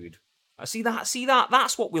much, dude. See that.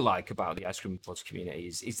 That's what we like about the Ice Cream Plus community.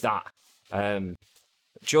 Is that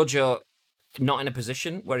Jojo not in a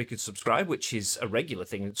position where he could subscribe, which is a regular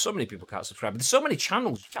thing. So many people can't subscribe. There's so many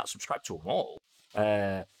channels you can't subscribe to them all.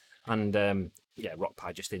 Yeah, Rock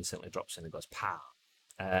Pie just instantly drops in and goes, pow.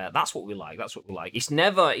 That's what we like. That's what we like. It's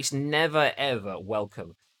never ever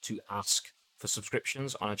welcome to ask for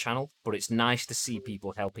subscriptions on a channel, but it's nice to see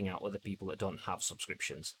people helping out other people that don't have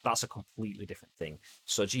subscriptions. That's a completely different thing.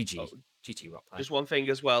 So GG Rock Pie. Just one thing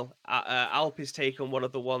as well. Alp is taken one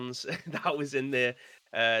of the ones that was in the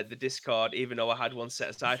Discord, even though I had one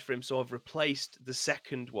set aside for him. So I've replaced the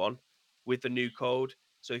second one with the new code.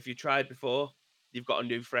 So if you tried before, you've got a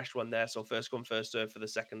new fresh one there. So first come, first serve for the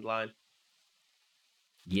second line.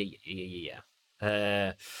 Yeah.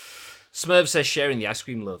 Smurf says sharing the ice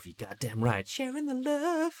cream love. You goddamn right. Sharing the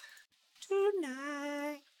love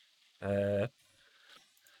tonight.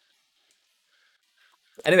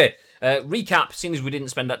 Anyway, recap. Seeing as we didn't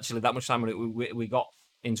spend actually that much time on it, we got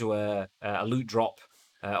into a loot drop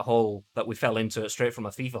hole that we fell into straight from a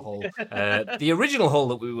FIFA hole. The original hole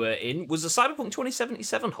that we were in was the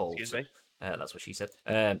Cyberpunk2077 hole. Excuse me. That's what she said.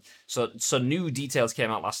 So new details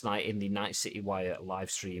came out last night in the Night City Wire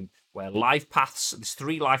live stream, where life paths, there's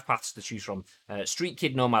 3 life paths to choose from, Street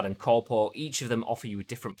Kid, Nomad, and Corpo. Each of them offer you a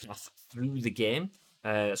different path through the game,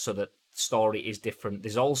 so that story is different.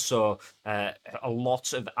 There's also a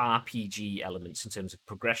lot of RPG elements in terms of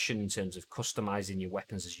progression, in terms of customizing your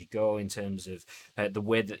weapons as you go, in terms of the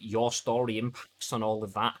way that your story impacts on all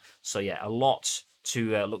of that. So yeah, a lot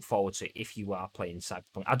to look forward to if you are playing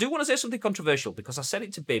Cyberpunk. I do want to say something controversial because I said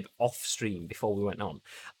it to Bib off stream before we went on.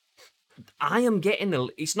 I am getting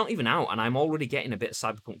it's not even out, and I'm already getting a bit of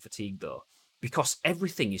Cyberpunk fatigue though, because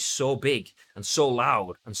everything is so big and so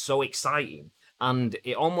loud and so exciting, and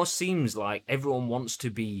it almost seems like everyone wants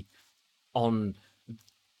to be on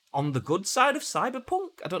the good side of Cyberpunk.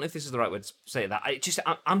 I don't know if this is the right way to say that.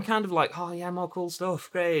 I'm kind of like, oh yeah, more cool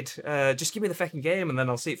stuff, great. Just give me the fucking game and then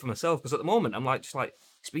I'll see it for myself. Because at the moment, I'm like,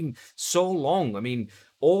 it's been so long. I mean,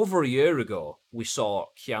 over a year ago, we saw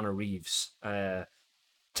Keanu Reeves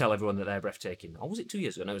tell everyone that they're breathtaking. Or was it 2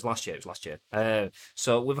 years ago? No, it was last year.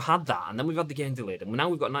 So we've had that, and then we've had the game delayed, and now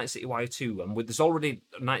we've got Night City Wire 2, and there's already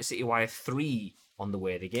Night City Wire 3 on the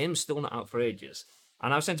way. The game's still not out for ages.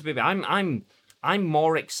 And I was saying to Bibi, I'm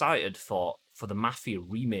more excited for the Mafia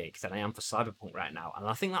remake than I am for Cyberpunk right now, and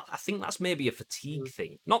I think that's maybe a fatigue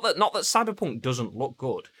thing. Not that Cyberpunk doesn't look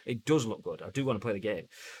good. It does look good. I do want to play the game,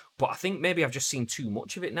 but I think maybe I've just seen too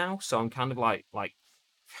much of it now. So I'm kind of like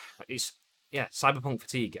it's Cyberpunk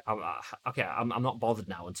fatigue. I'm not bothered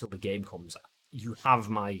now until the game comes. You have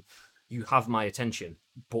my attention,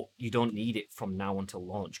 but you don't need it from now until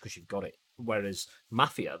launch because you've got it. Whereas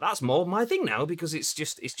Mafia, that's more my thing now because it's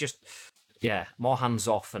just more hands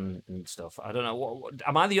off and stuff. I don't know. What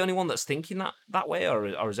am I the only one that's thinking that way,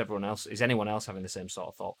 or is everyone else? Is anyone else having the same sort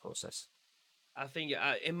of thought process? I think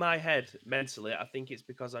in my head, mentally, I think it's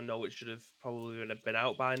because I know it should have probably been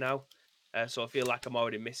out by now. So I feel like I'm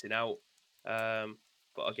already missing out.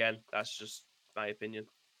 But again, that's just my opinion.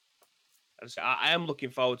 I am looking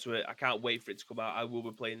forward to it. I can't wait for it to come out. I will be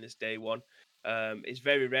playing this day one. It's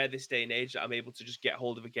very rare this day and age that I'm able to just get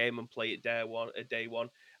hold of a game and play it day one,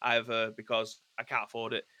 either because I can't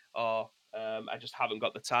afford it or I just haven't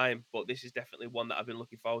got the time. But this is definitely one that I've been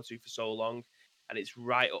looking forward to for so long, and it's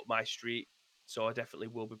right up my street. So I definitely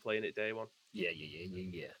will be playing it day one. Yeah.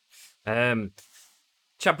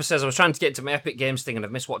 Chapper says, I was trying to get to my Epic Games thing and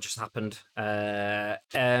I've missed what just happened.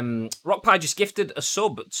 Rock Pie just gifted a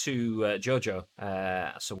sub to Jojo.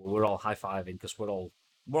 So we're all high-fiving because we're all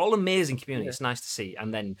amazing community. Yeah. It's nice to see.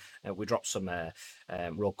 And then we dropped some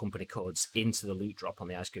Rogue Company codes into the loot drop on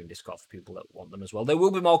the Ice Cream Discord for people that want them as well. There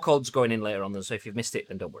will be more codes going in later on, so if you've missed it,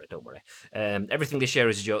 then don't worry. Everything this year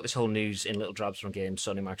is a joke. This whole news in little drabs from games,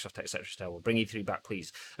 Sony, Microsoft, etc. Will bring E3 back,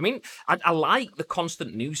 please. I mean, I like the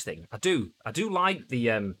constant news thing. I do like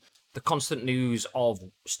the constant news of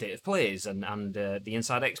state of plays and the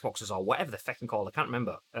Inside Xboxes or whatever the fucking called. I can't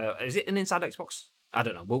remember. Is it an Inside Xbox? I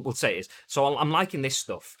don't know. We'll say it is. So I'm liking this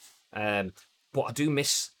stuff, but I do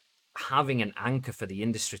miss having an anchor for the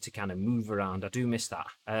industry to kind of move around. I do miss that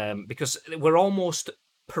because we're almost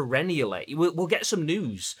perennially. We'll get some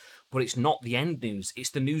news, but it's not the end news.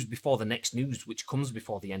 It's the news before the next news, which comes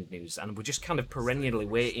before the end news, and we're just kind of perennially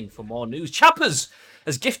waiting for more news. Chappers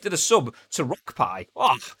has gifted a sub to Rock Pie.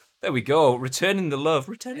 Oh, there we go. Returning the love.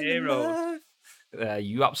 Returning the love.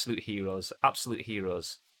 You absolute heroes.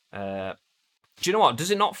 Do you know what? Does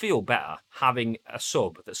it not feel better having a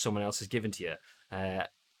sub that someone else has given to you,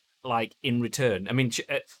 like in return? I mean,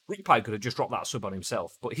 Rock Pie could have just dropped that sub on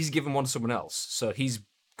himself, but he's given one to someone else, so he's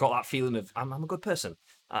got that feeling of I'm a good person.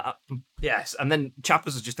 Yes, and then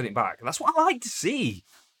Chappers has just done it back. That's what I like to see.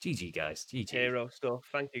 GG guys, GG. Hero stuff.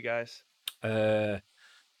 Thank you guys.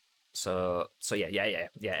 So yeah.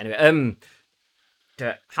 Anyway,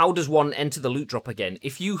 how does one enter the loot drop again?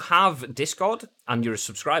 If you have Discord and you're a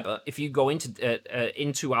subscriber, if you go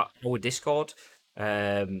into our Discord,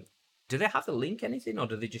 do they have the link anything, or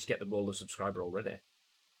do they just get the role of subscriber already?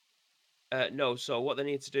 No, so what they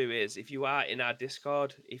need to do is, if you are in our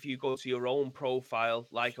Discord, if you go to your own profile,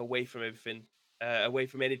 like away from everything, away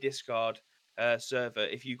from any Discord server,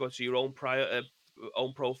 if you go to your own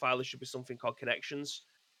own profile, there should be something called connections.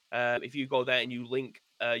 If you go there and you link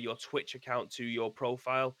your Twitch account to your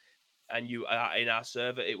profile and you are in our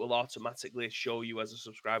server, it will automatically show you as a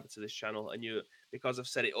subscriber to this channel. And because I've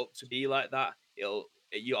set it up to be like that,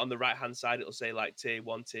 you on the right hand side, it'll say like tier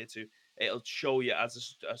 1, tier 2. It'll show you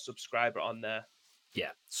as a subscriber on there.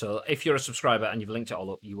 Yeah, so if you're a subscriber and you've linked it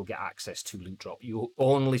all up, you will get access to Loot Drop.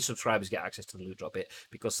 Only subscribers get access to the Loot Drop bit,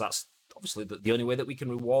 because that's obviously the only way that we can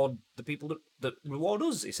reward the people that reward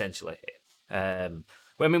us, essentially.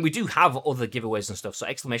 Well, I mean, we do have other giveaways and stuff. So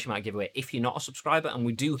exclamation mark giveaway if you're not a subscriber, and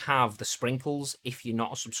we do have the sprinkles if you're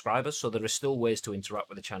not a subscriber. So there are still ways to interact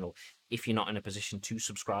with the channel if you're not in a position to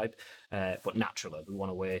subscribe. But naturally, we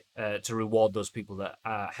want a way to reward those people that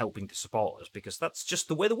are helping to support us, because that's just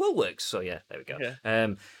the way the world works. So yeah, there we go. Yeah.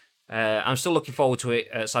 I'm still looking forward to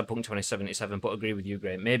it, Cyberpunk2077, but agree with you,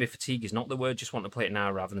 Graham. Maybe fatigue is not the word. Just want to play it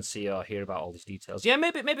now rather than see or hear about all these details. Yeah,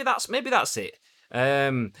 maybe that's it.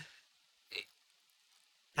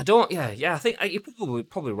 I don't. Yeah. I think you're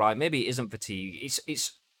probably right. Maybe it isn't fatigue.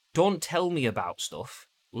 It's don't tell me about stuff.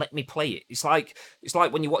 Let me play it. It's like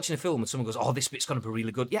when you're watching a film and someone goes, "Oh, this bit's going to be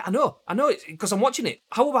really good." Yeah, I know it because I'm watching it.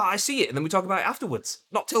 How about I see it and then we talk about it afterwards?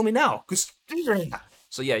 Not tell me now, because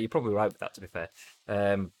so yeah, you're probably right with that. To be fair,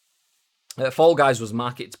 Fall Guys was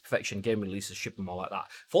marketed to perfection. Game releases, ship them all like that.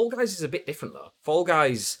 Fall Guys is a bit different though. Fall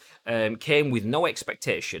Guys came with no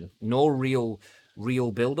expectation, no real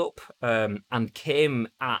build-up, and came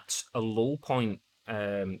at a low point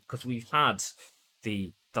because we've had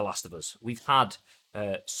the Last of Us, we've had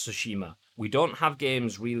Tsushima. We don't have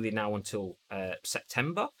games really now until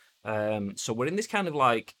September. So we're in this kind of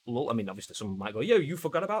like lull. I mean, obviously, someone might go, "Yo, you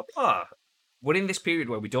forgot about blah." We're in this period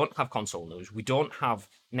where we don't have console news, we don't have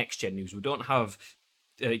next gen news, we don't have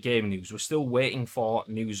game news. We're still waiting for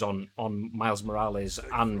news on Miles Morales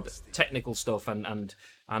and technical stuff and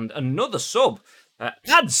another sub.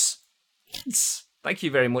 Ads. Thank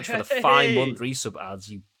you very much for the 5-month resub, ads.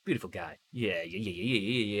 You beautiful guy. Yeah.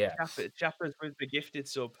 Chappers with the gifted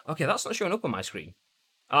sub. Okay, that's not showing up on my screen.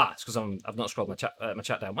 It's because I've not scrolled my chat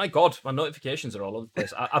down. My God, my notifications are all over the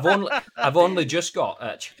place. I've only just got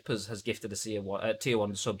Chappers has gifted a tier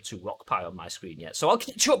 1 sub to Rockpie on my screen yet. So I'll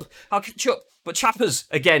catch up. But Chappers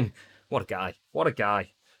again, what a guy.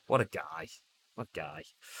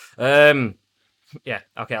 Yeah,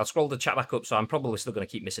 okay, I'll scroll the chat back up, so I'm probably still going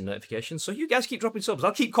to keep missing notifications. So you guys keep dropping subs.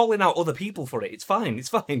 I'll keep calling out other people for it. It's fine.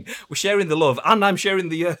 We're sharing the love, and I'm sharing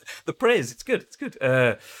the praise. It's good.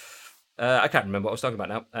 I can't remember what I was talking about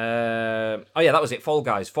now. Oh yeah, that was it. Fall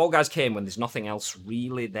Guys. Fall Guys came when there's nothing else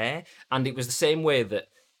really there, and it was the same way that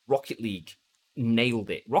Rocket League nailed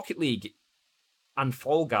it. Rocket League and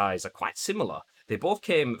Fall Guys are quite similar. They both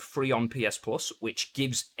came free on PS Plus, which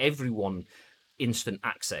gives everyone instant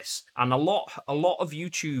access. And a lot of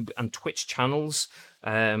YouTube and Twitch channels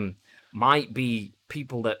might be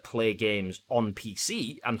people that play games on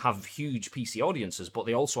PC and have huge PC audiences, but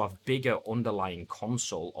they also have bigger underlying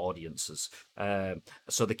console audiences.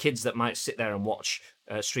 So the kids that might sit there and watch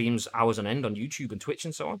streams hours on end on YouTube and Twitch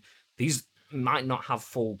and so on, these might not have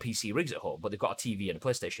full PC rigs at home, but they've got a TV and a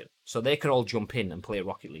PlayStation. So they can all jump in and play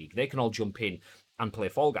Rocket League. They can all jump in and play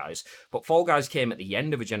Fall Guys. But Fall Guys came at the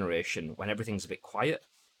end of a generation when everything's a bit quiet.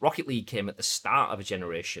 Rocket League came at the start of a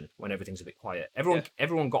generation when everything's a bit quiet.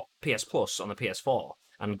 Everyone got PS Plus on the PS4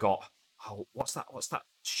 and got what's that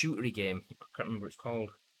shootery game? I can't remember what it's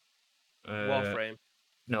called. Warframe.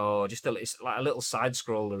 No, it's like a little side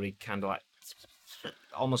scrollery kind of like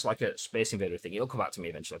almost like a Space Invader thing. It'll come back to me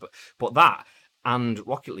eventually, but that and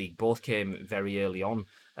Rocket League both came very early on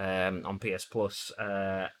PS Plus.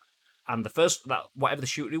 And the first, whatever the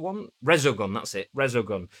shootery one, Resogun, that's it.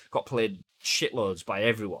 Resogun got played shitloads by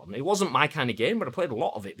everyone. It wasn't my kind of game, but I played a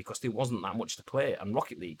lot of it because there wasn't that much to play. And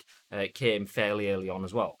Rocket League came fairly early on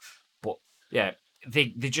as well. But yeah, they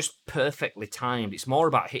just perfectly timed. It's more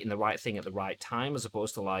about hitting the right thing at the right time as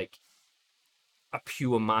opposed to like a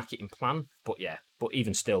pure marketing plan. But yeah, but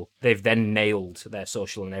even still, they've then nailed their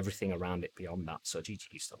social and everything around it beyond that. So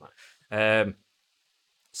GG on that.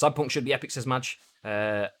 Cyberpunk should be epic, says Madge.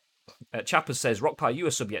 Chappers says, Rockpie, you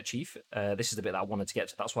a sub yet, Chief? This is the bit that I wanted to get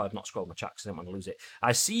to. That's why I've not scrolled my chat because I didn't want to lose it.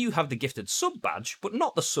 I see you have the gifted sub badge, but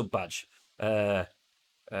not the sub badge.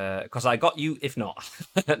 Because I got you, if not.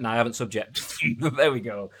 No, I haven't subbed yet. There we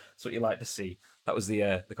go. That's what you like to see. That was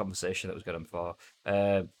the conversation that was going on before.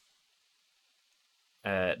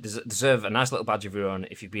 Deserve a nice little badge of your own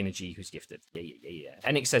if you've been a G who's gifted. Yeah.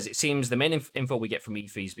 Enix says, it seems the main info we get from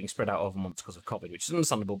E3 is being spread out over months because of COVID, which is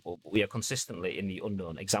understandable, but we are consistently in the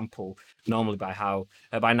unknown. Example, normally by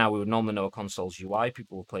now we would normally know a console's UI,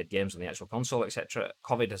 people who played games on the actual console, etc.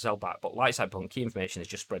 COVID has held back, but like Cyberpunk, key information is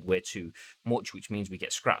just spread way too much, which means we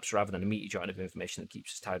get scraps rather than a meaty joint of information that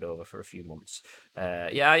keeps us tied over for a few months.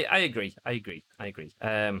 I agree.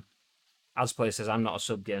 Asplay says, I'm not a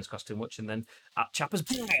sub, games cost too much. And then at Chappers,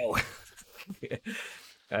 scrolling.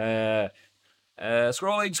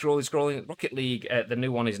 Rocket League, the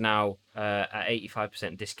new one is now at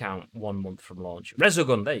 85% discount 1 month from launch.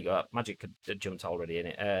 Resogun, there you go. Magic had jumped already in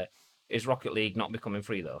it. Is Rocket League not becoming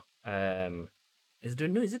free, though? Is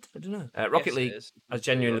it? I don't know. Rocket League has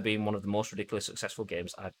genuinely been one of the most ridiculous successful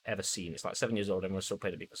games I've ever seen. It's like 7 years old, everyone's still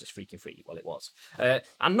playing it because it's freaking free. Well, it was.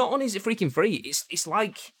 And not only is it freaking free, it's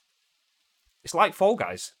like Fall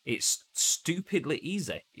Guys. It's stupidly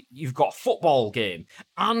easy. You've got a football game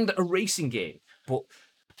and a racing game, but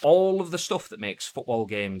all of the stuff that makes football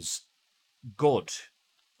games good,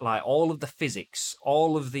 like all of the physics,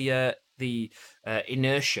 all of the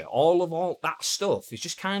inertia, all that stuff is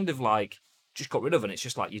just kind of like just got rid of, and it's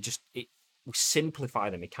just like we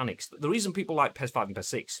simplify the mechanics. The reason people like PES 5 and PES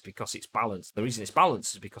 6 is because it's balanced. The reason it's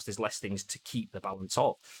balanced is because there's less things to keep the balance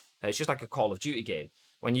of. It's just like a Call of Duty game.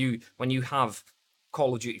 When you have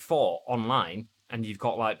Call of Duty 4 online and you've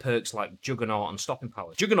got like perks like Juggernaut and Stopping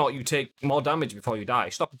Power. Juggernaut, you take more damage before you die.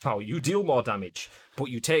 Stopping Power, you deal more damage,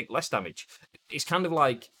 but you take less damage. It's kind of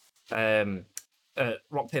like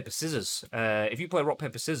rock, paper, scissors. If you play rock,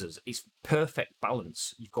 paper, scissors, it's perfect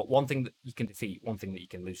balance. You've got one thing that you can defeat, one thing that you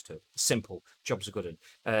can lose to. Simple. Jobs are good.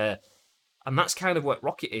 And that's kind of what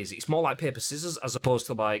Rocket is. It's more like paper scissors as opposed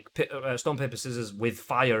to like stone paper scissors with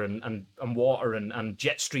fire and water and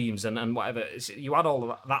jet streams and whatever. You add all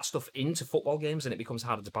of that stuff into football games and it becomes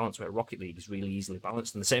harder to balance. Where Rocket League is really easily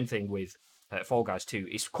balanced. And the same thing with Fall Guys too.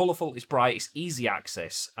 It's colourful, it's bright, it's easy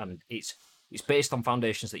access, and it's based on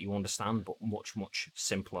foundations that you understand, but much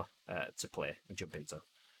simpler to play and jump into.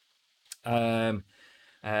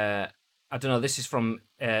 I don't know. This is from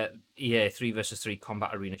EA 3 versus 3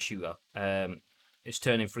 Combat Arena Shooter. It's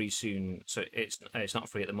turning free soon, so it's not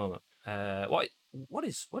free at the moment. What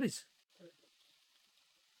is?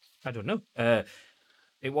 I don't know.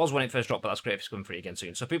 It was when it first dropped, but that's great if it's coming free again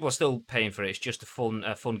soon. So people are still paying for it. It's just a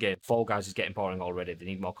fun game. Fall Guys is getting boring already. They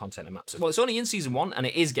need more content and maps. Well, it's only in season 1, and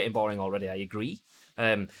it is getting boring already. I agree.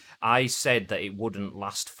 I said that it wouldn't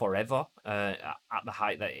last forever at the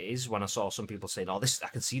height that it is. When I saw some people saying, "Oh, I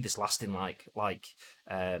can see this lasting like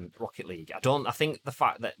Rocket League." I think the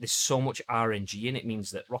fact that there's so much RNG in it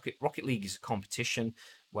means that Rocket League is a competition,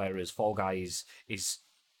 whereas Fall Guys is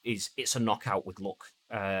it's a knockout with luck.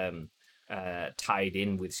 Tied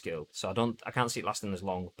in with skill, so I can't see it lasting as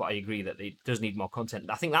long. But I agree that it does need more content.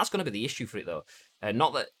 I think that's going to be the issue for it, though.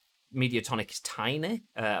 Not that Mediatonic is tiny,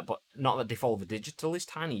 but not that Devolver Digital is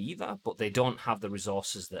tiny either. But they don't have the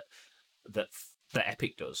resources that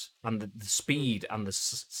Epic does, and the speed and the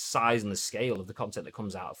size and the scale of the content that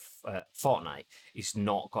comes out of Fortnite is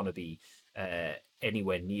not going to be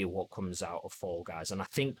anywhere near what comes out of Fall Guys. And I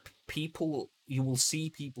think you will see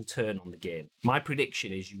people turn on the game. My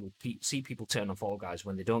prediction is you will see people turn on Fall Guys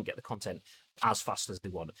when they don't get the content as fast as they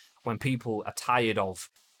want. When people are tired of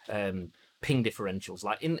ping differentials,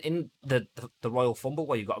 like in the Royal Fumble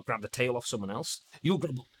where you've got to grab the tail off someone else, you'll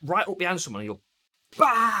grab right up behind someone and you'll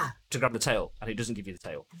to grab the tail, and it doesn't give you the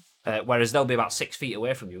tail. Whereas they'll be about 6 feet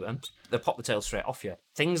away from you, and they'll pop the tail straight off you.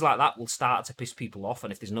 Things like that will start to piss people off,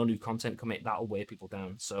 and if there's no new content coming, that'll weigh people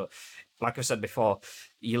down. So, like I said before,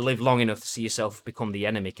 you live long enough to see yourself become the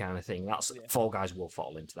enemy kind of thing. Fall Guys will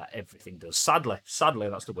fall into that. Everything does. Sadly,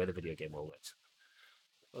 that's the way the video game world works.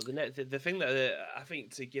 Well, the thing that I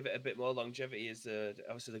think to give it a bit more longevity is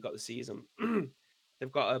obviously they've got the season.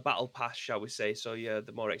 They've got a battle pass, shall we say? So yeah,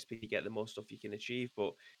 the more XP you get, the more stuff you can achieve.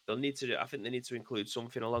 But they'll need to. I think they need to include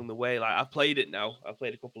something along the way. Like I've played it now. I've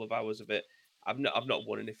played a couple of hours of it. I've not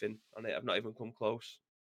won anything on it. I've not even come close.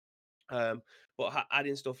 But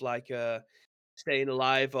adding stuff like staying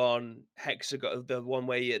alive on hexagon, the one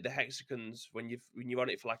way the hexagons when you're on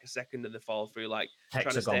it for like a second and they fall through, like trying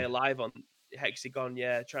to stay alive on hexagon,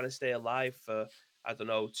 trying to stay alive for I don't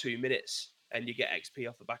know 2 minutes and you get XP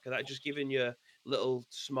off the back of that. Just giving you little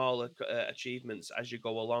smaller achievements as you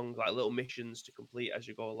go along, like little missions to complete as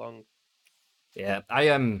you go along. Yeah,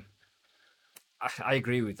 I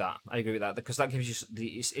agree with that. Because that gives you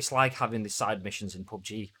it's like having the side missions in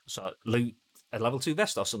PUBG. So loot a level 2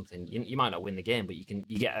 vest or something. You might not win the game, but you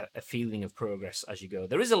get a feeling of progress as you go.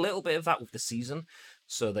 There is a little bit of that with the season,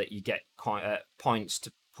 so that you get points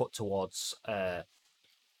to put towards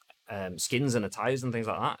skins and attires and things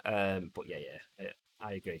like that. But yeah,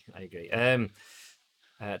 I agree.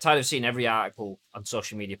 Tired of seeing every article on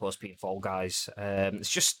social media post being Fall Guys. It's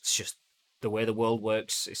just the way the world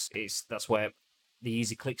works. That's where the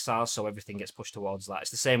easy clicks are, so everything gets pushed towards that.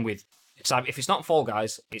 It's the same with if it's not Fall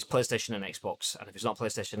Guys, it's PlayStation and Xbox, and if it's not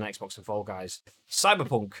PlayStation and Xbox and Fall Guys,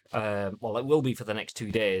 Cyberpunk. Well, it will be for the next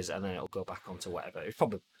 2 days, and then it'll go back onto whatever. It'll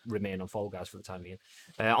probably remain on Fall Guys for the time being.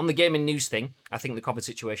 On the gaming news thing, I think the COVID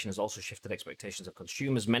situation has also shifted expectations of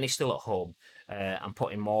consumers. Many still at home and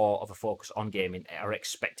putting more of a focus on gaming are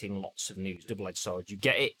expecting lots of news. Double-edged sword. You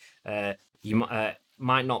get it. You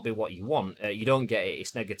might not be what you want. You don't get it.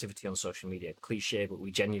 It's negativity on social media. Cliche, but we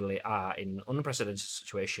genuinely are in an unprecedented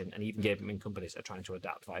situation, and even gaming companies are trying to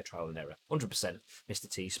adapt via trial and error. 100%, Mr.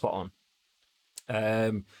 T, spot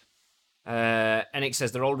on. Enix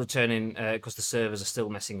says they're all returning because the servers are still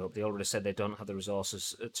messing up. They already said they don't have the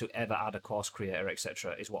resources to ever add a course creator,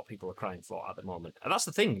 etc. Is what people are crying for at the moment. And that's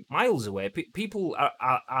the thing. Miles away, people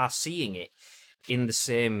are seeing it in the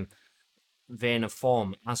same vein of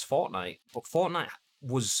form as Fortnite, but Fortnite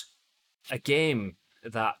was a game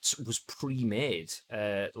that was pre-made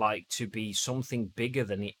like to be something bigger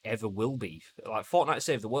than it ever will be. Like Fortnite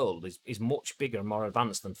Save the World is much bigger and more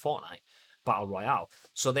advanced than Fortnite Battle Royale.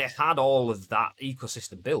 So they had all of that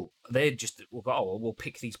ecosystem built. They just we'll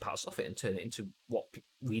pick these parts of it and turn it into what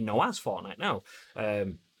we know as Fortnite now.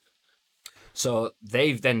 So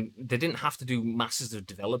they didn't have to do masses of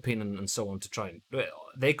developing and so on to try and do it.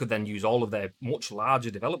 They could then use all of their much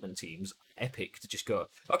larger development teams, Epic, to just go,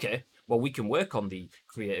 okay, well, we can work on the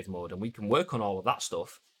creative mode and we can work on all of that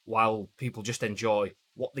stuff while people just enjoy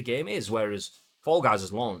what the game is. Whereas Fall Guys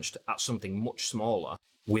has launched at something much smaller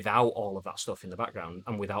without all of that stuff in the background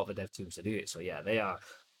and without the dev teams to do it. So yeah, they are.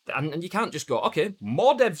 And you can't just go, okay,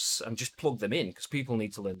 more devs and just plug them in, because people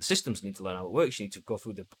need to learn the systems, need to learn how it works. You need to go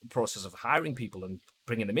through the process of hiring people and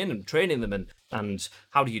bringing them in and training them. And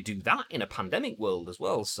how do you do that in a pandemic world as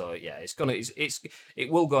well? So yeah,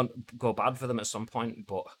 it will go bad for them at some point,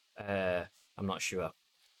 but I'm not sure.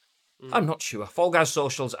 I'm not sure. Fall Guys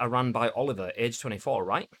socials are run by Oliver, age 24,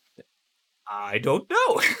 right? I don't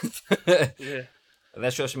know. Yeah. Their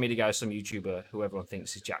social media guy is some YouTuber who everyone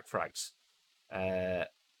thinks is Jack Frags.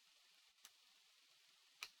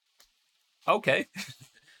 Okay.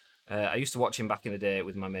 I used to watch him back in the day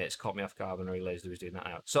with my mates. Caught me off guard when I realised he was doing that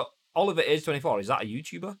now. So Oliver, age 24, is that a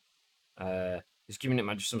YouTuber? He's giving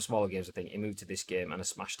it just some smaller games, I think. He moved to this game and has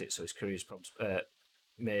smashed it, so his career's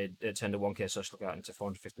turned a 1K social account into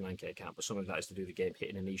 459K account, but some of that is to do with the game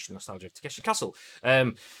hitting a niche nostalgia of Takeshi Castle,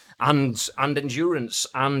 and endurance,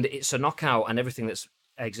 and it's a knockout and everything that's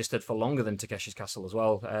existed for longer than Takeshi's Castle as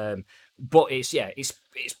well. But it's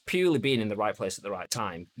purely being in the right place at the right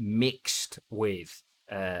time, mixed with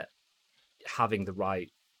having the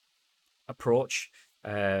right approach.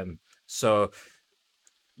 So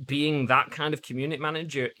being that kind of community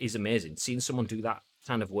manager is amazing. Seeing someone do that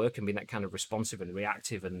kind of work and being that kind of responsive and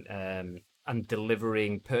reactive and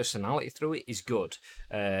delivering personality through it is good.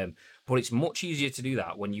 But it's much easier to do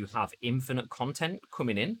that when you have infinite content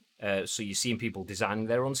coming in. So you're seeing people designing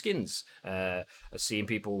their own skins, seeing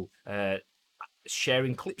people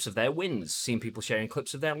sharing clips of their wins, seeing people sharing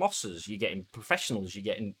clips of their losses. You're getting professionals, you're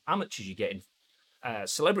getting amateurs, you're getting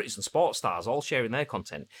celebrities and sports stars all sharing their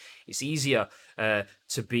content. It's easier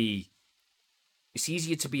to be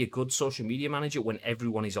a good social media manager when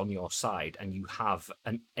everyone is on your side and you have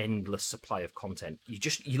an endless supply of content.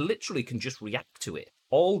 You literally can just react to it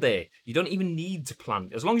all day. You don't even need to plan.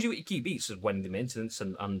 As long as you get your key beats of when the maintenance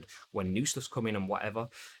and when new stuff's coming and whatever,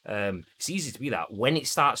 it's easy to be that. When it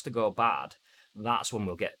starts to go bad, that's when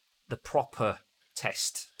we'll get the proper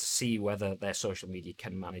test to see whether their social media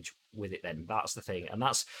can manage with it then. That's the thing. And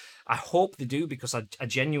I hope they do, because I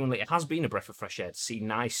genuinely, it has been a breath of fresh air to see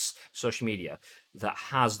nice social media that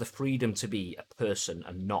has the freedom to be a person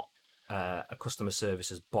and not a customer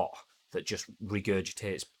services bot that just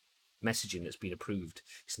regurgitates messaging that's been approved.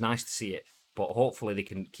 It's nice to see it, but hopefully they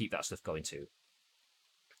can keep that stuff going too.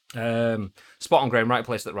 Spot on, Graham. Right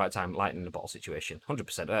place at the right time. Lightning in the bottle situation.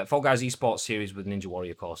 100%. Fall Guys esports series with Ninja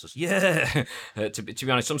Warrior courses. Yeah. To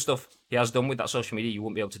be honest, some stuff he has done with that social media you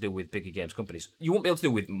won't be able to do with bigger games companies. You won't be able to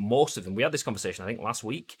do with most of them. We had this conversation, I think, last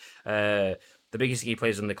week. The biggest key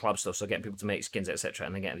players in the collab stuff, so getting people to make skins, etc.,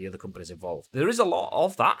 and then getting the other companies involved. There is a lot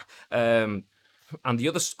of that. And the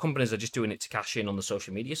other companies are just doing it to cash in on the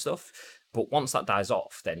social media stuff. But once that dies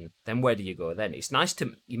off, then where do you go then? It's nice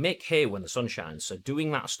you make hay when the sun shines. So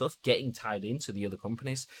doing that stuff, getting tied into the other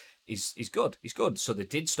companies is good. It's good. So they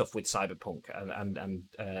did stuff with Cyberpunk and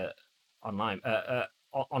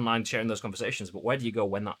online sharing those conversations. But where do you go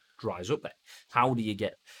when that dries up then? How do you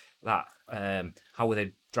get that? How are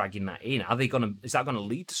they dragging that in? Is that gonna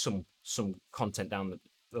lead to some content down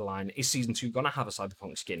the line? Is season 2 gonna have a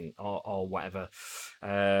Cyberpunk skin or whatever?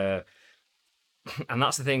 And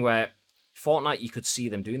that's the thing where Fortnite, you could see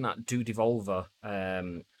them doing that. Do Devolver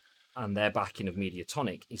and their backing of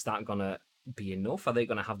Mediatonic, is that gonna be enough? Are they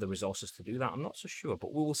gonna have the resources to do that? I'm not so sure,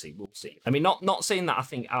 but we'll see. We'll see. I mean, not saying that I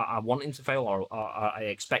think I want them to fail or I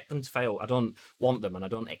expect them to fail. I don't want them and I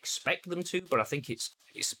don't expect them to, but I think it's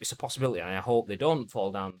a possibility, and I hope they don't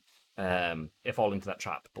fall into that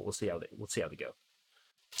trap. But we'll see how they go.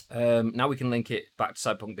 Now we can link it back to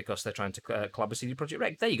Cyberpunk because they're trying to collab with CD Projekt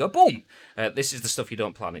Red. There you go, boom! This is the stuff you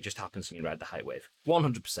don't plan, it just happens when you ride the hype wave.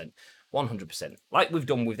 100%. 100%. Like we've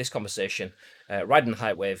done with this conversation, riding the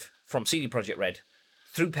hype wave from CD Projekt Red,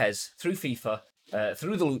 through PES, through FIFA,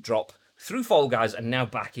 through the loot drop, through Fall Guys, and now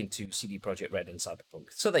back into CD Projekt Red and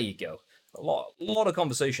Cyberpunk. So there you go. A lot of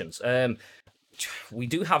conversations. We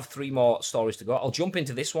do have 3 more stories to go. I'll jump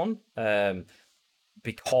into this one.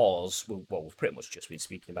 Because we've pretty much just been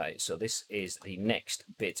speaking about it. So this is the next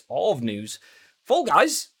bit of news. Fall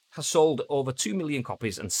Guys has sold over 2 million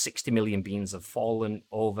copies and 60 million beans have fallen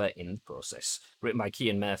over in the process. Written by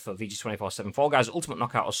Kian Mayer for VG247. Fall Guys Ultimate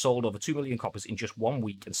Knockout has sold over 2 million copies in just 1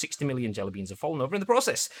 week and 60 million jelly beans have fallen over in the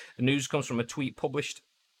process. The news comes from a tweet published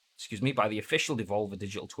by the official Devolver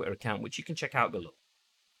Digital Twitter account, which you can check out below.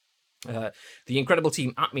 The incredible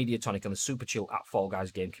team at Mediatonic and the super chill at Fall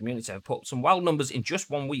Guys game community have put some wild numbers in just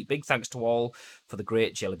 1 week. Big thanks to all for the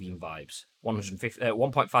great jelly bean vibes.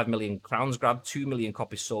 1.5 million crowns grabbed, 2 million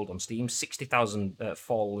copies sold on Steam, 60,000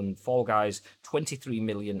 Fall Guys, 23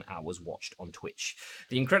 million hours watched on Twitch.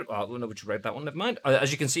 The incredible... Oh, I don't know if you read that one, never mind.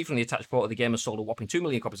 As you can see from the attached photo, the game has sold a whopping 2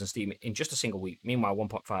 million copies on Steam in just a single week. Meanwhile,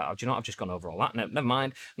 1.5... Do you know, I've just gone over all that. Never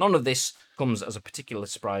mind. None of this comes as a particular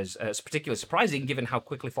surprise. It's particularly surprising given how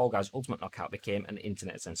quickly Fall Guys Ultimate Knockout became an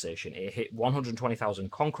internet sensation. It hit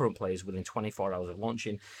 120,000 concurrent players within 24 hours of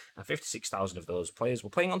launching, and 56,000 of those players were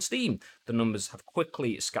playing on Steam. The numbers have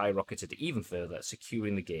quickly skyrocketed even further,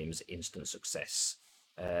 securing the game's instant success.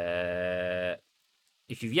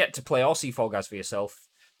 If you've yet to play or see Fall Guys for yourself,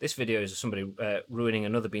 this video is somebody ruining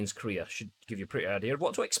another bean's career. Should give you a pretty idea of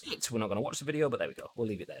what to expect. We're not going to watch the video, but there we go. We'll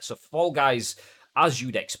leave it there. So Fall Guys, as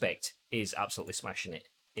you'd expect, is absolutely smashing it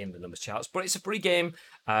in the numbers charts. But it's a free game,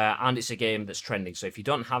 and it's a game that's trending. So if you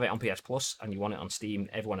don't have it on PS Plus and you want it on Steam,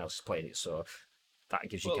 everyone else is playing it. So that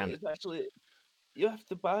gives you kind of... Actually, you have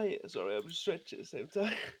to buy it. Sorry, I'm stretching at the same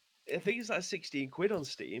time. I think it's like 16 quid on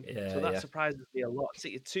Steam. Yeah, so that surprises me a lot.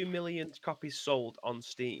 2 million copies sold on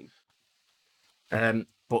Steam.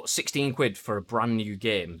 But 16 quid for a brand new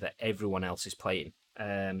game that everyone else is playing,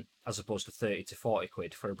 as opposed to 30 to 40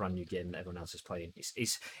 quid for a brand new game that everyone else is playing.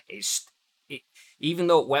 Even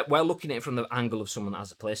though we're looking at it from the angle of someone that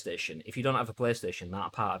has a PlayStation, if you don't have a PlayStation,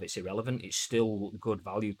 that part of it's irrelevant. It's still good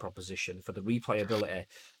value proposition for the replayability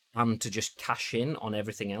and to just cash in on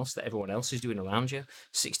everything else that everyone else is doing around you.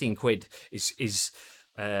 16 quid is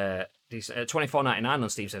 $24.99 on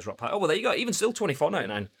Steam, says Rock Pie. Oh, well, there you go. Even still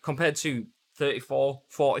 $24.99 compared to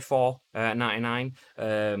 $34.99.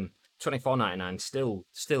 $24.99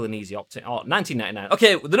 still an easy opt-in. Oh, $19.99.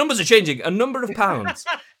 Okay, the numbers are changing. A number of pounds.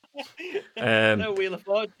 No Wheel of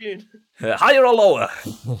Fortune. Higher or lower?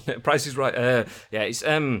 Price is right. Yeah, it's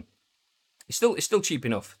still cheap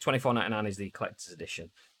enough. $24.99 is the collector's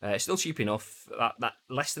edition. It's still cheap enough. That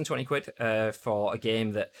less than 20 quid for a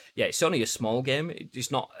game that, yeah, it's only a small game. It's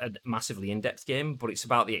not a massively in-depth game, but it's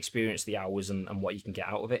about the experience, the hours, and what you can get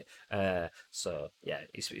out of it. So yeah,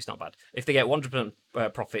 it's not bad. If they get 100%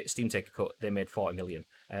 profit, Steam take a cut. They made 40 million.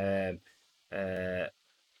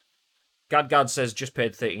 Gadgad says just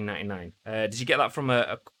paid $13.99. Did you get that from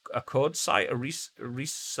a code site, a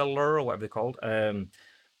reseller or whatever they're called?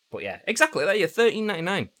 But yeah, exactly. There you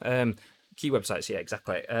 $13.99. Key websites, yeah,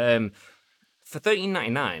 exactly. For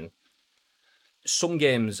 $13.99, some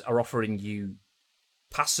games are offering you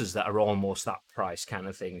passes that are almost that price kind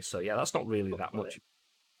of thing. So yeah, that's not really that much.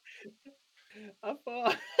 I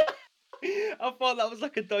thought that was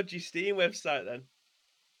like a dodgy Steam website then.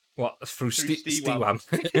 What, through Steam?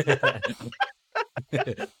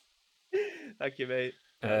 Thank you, mate.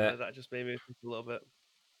 That just made me think a little bit.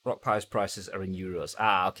 Rock Pie's prices are in euros.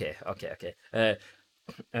 Okay.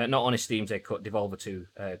 Not on his Steam take cut. Devolver 2,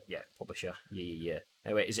 publisher. Yeah.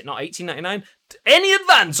 Anyway, is it not $18.99? Any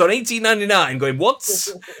advance on $18.99? Going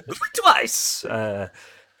once, going twice.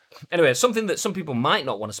 Anyway, something that some people might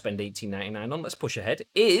not want to spend $18.99 on, let's push ahead,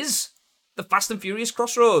 is the Fast and Furious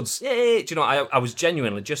Crossroads. Yay! Do you know, I was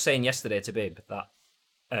genuinely just saying yesterday to Babe that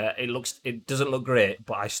it doesn't look great,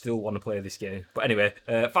 but I still want to play this game. But anyway,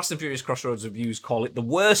 Fast and Furious Crossroads reviews call it the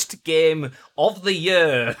worst game of the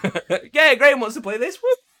year. Yeah, Graham wants to play this. Woo!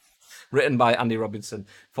 Written by Andy Robinson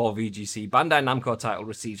for VGC, Bandai Namco title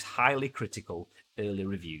receives highly critical early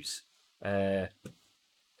reviews. The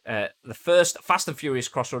first Fast and Furious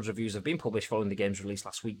Crossroads reviews have been published following the game's release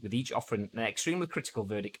last week, with each offering an extremely critical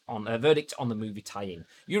verdict on the movie tie-in.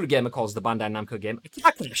 Eurogamer calls the Bandai Namco game a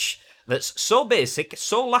car crash that's so basic,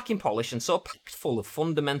 so lacking polish, and so packed full of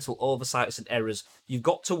fundamental oversights and errors, you've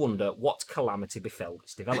got to wonder what calamity befell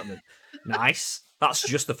its development. Nice. That's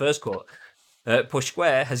just the first quote. Push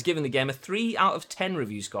Square has given the game a 3 out of 10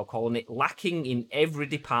 review score, calling it lacking in every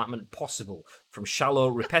department possible, from shallow,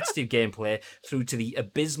 repetitive gameplay through to the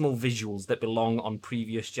abysmal visuals that belong on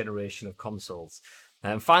previous generation of consoles.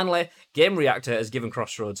 And finally, Game Reactor has given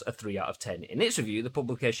Crossroads a 3 out of 10. In its review, the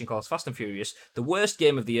publication calls Fast and Furious the worst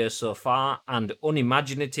game of the year so far, and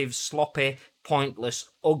unimaginative, sloppy, pointless,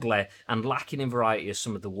 ugly, and lacking in variety as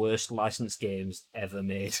some of the worst licensed games ever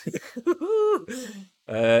made.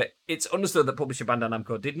 It's understood that publisher Bandai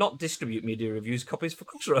Namco did not distribute media reviews copies for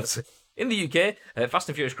Crossroads. In the UK, Fast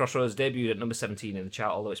and Furious Crossroads debuted at number 17 in the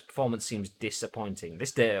chart, although its performance seems disappointing.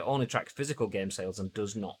 This data only tracks physical game sales and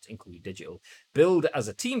does not include digital. Billed as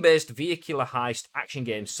a team-based vehicular heist action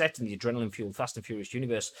game set in the adrenaline-fueled Fast and Furious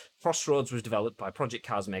universe, Crossroads was developed by Project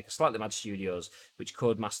Cars maker Slightly Mad Studios, which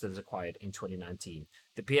Codemasters acquired in 2019.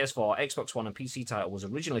 The PS4, Xbox One and PC title was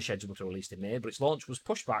originally scheduled to release in May, but its launch was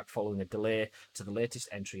pushed back following a delay to the latest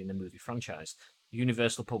entry in the movie franchise.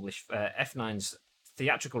 Universal published F9's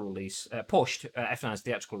theatrical release, pushed F9's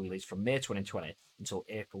theatrical release from May 2020 until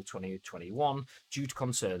April 2021 due to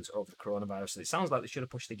concerns over the coronavirus. And it sounds like they should have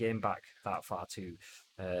pushed the game back that far too.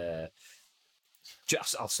 I'll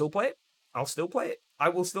still play it. I'll still play it. I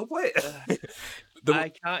will still play it. I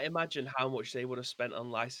can't imagine how much they would have spent on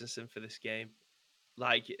licensing for this game.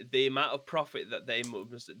 Like the amount of profit that they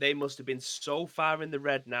must have been so far in the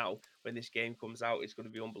red now when this game comes out. It's going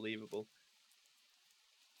to be unbelievable.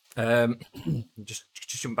 Just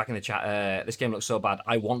jump back in the chat. This game looks so bad.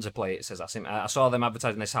 I want to play it. Says Asim. I saw them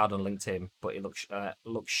advertising this hard on LinkedIn, but it looks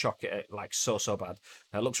shocking, like so bad.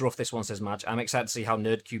 It looks rough. This one, says Madge. I'm excited to see how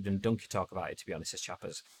Nerdcubed and Donkey talk about it. To be honest, says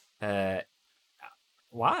Chappers.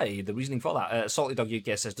 Why? The reasoning for that? Salty Dog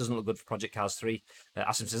UK says doesn't look good for Project Cars 3.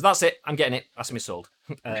 Asim says that's it. I'm getting it. Asim is sold.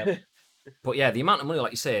 But yeah, the amount of money,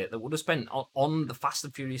 like you say, that would have spent on the Fast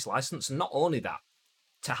and Furious license, and not only that,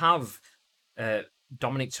 to have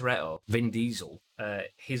Dominic Toretto, Vin Diesel,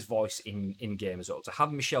 his voice in game as well, to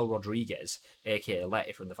have Michelle Rodriguez, aka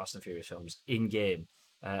Letty from the Fast and Furious films, in game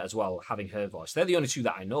as well, having her voice. They're the only two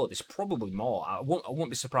that I know. There's probably more. I won't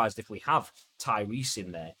be surprised if we have Tyrese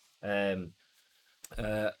in there.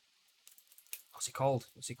 What's he called?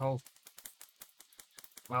 There's a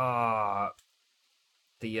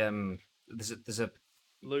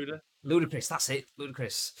Ludacris. That's it,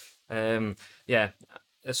 Ludacris. Yeah.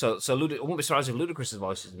 So I won't be surprised if Ludacris's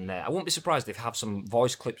voice is in there. I won't be surprised if they have some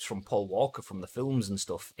voice clips from Paul Walker from the films and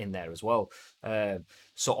stuff in there as well.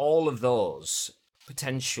 So all of those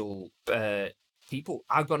potential people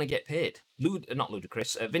are going to get paid. Not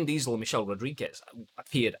Ludacris. Vin Diesel and Michelle Rodriguez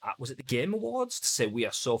appeared at, was it the Game Awards, to say we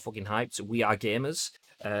are so fucking hyped. We are gamers.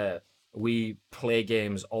 We play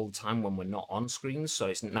games all the time when we're not on screens, so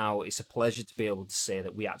it's a pleasure to be able to say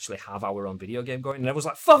that we actually have our own video game going. And everyone's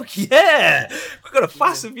like, "Fuck yeah, we've got a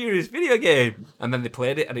Fast and Furious video game!" And then they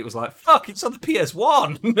played it, and it was like, "Fuck, it's on the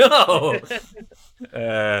PS1." No.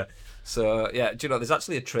 So yeah, do you know? There's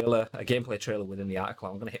actually a gameplay trailer within the article.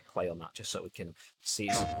 I'm going to hit play on that just so we can see.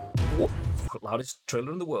 Loudest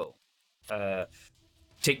trailer in the world.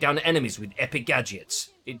 Take down enemies with epic gadgets.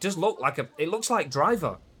 It does look like it looks like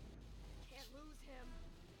Driver.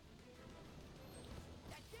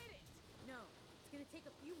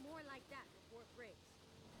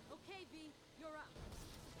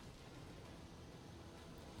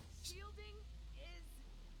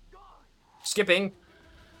 Skipping.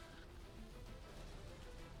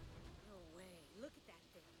 No way. Look at that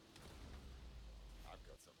thing. I've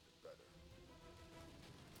got something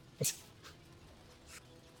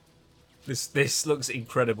better. This looks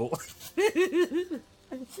incredible. It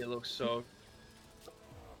looks so.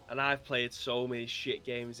 And I've played so many shit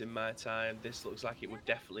games in my time. This looks like it would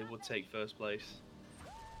take first place.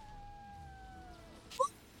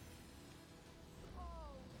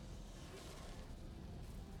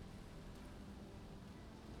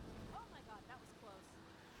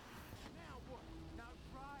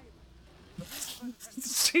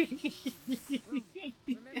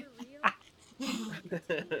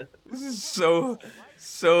 This is so.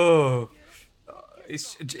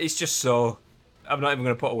 It's just so. I'm not even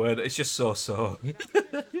going to put a word. It's just so.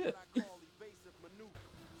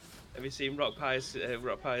 Have you seen Rock Pie's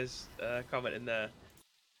comment in there?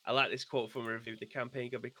 I like this quote from a review. The campaign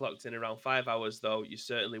can be clocked in around 5 hours, though. You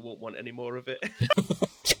certainly won't want any more of it.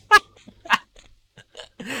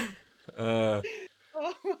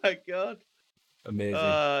 Oh my god.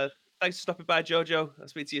 Amazing. Thanks for stopping by, Jojo. I'll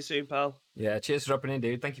speak to you soon, pal. Yeah, cheers for dropping in,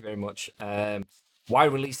 dude. Thank you very much. Why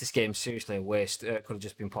release this game? Seriously, a waste. Could have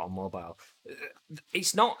just been put on mobile.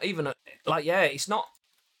 It's not even it's not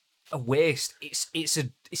a waste. It's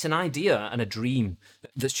an idea and a dream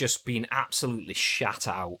that's just been absolutely shat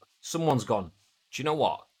out. Someone's gone, do you know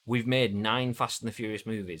what? We've made 9 Fast and the Furious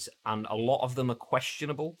movies, and a lot of them are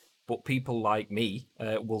questionable, but people like me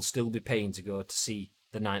will still be paying to go to see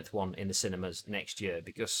the 9th one in the cinemas next year,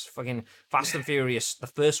 because fucking Fast and Furious, the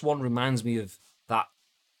first one reminds me of that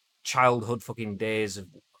childhood fucking days of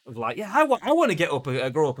like, yeah, I want to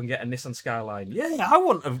grow up and get a Nissan Skyline. Yeah, I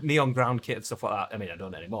want a neon ground kit and stuff like that. I mean, I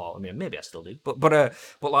don't anymore. I mean, maybe I still do, but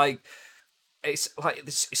like, it's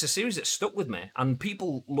a series that stuck with me, and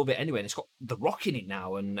people love it anyway. And it's got The Rock in it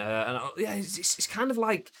now, and yeah, it's kind of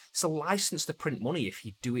like it's a license to print money if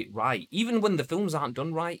you do it right. Even when the films aren't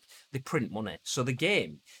done right, they print money. So the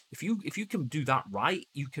game, if you can do that right,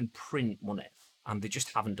 you can print money. And they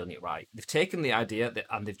just haven't done it right. They've taken the idea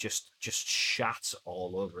and they've just shat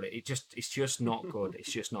all over it. It's just not good.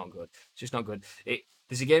 It's just not good.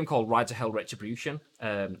 There's a game called Ride to Hell Retribution,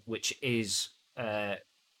 which is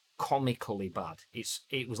comically bad.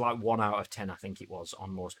 It was like 1 out of 10, I think it was,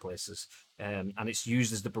 on most places, and it's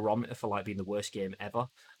used as the barometer for like being the worst game ever.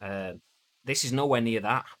 This is nowhere near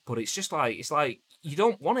that, but it's like you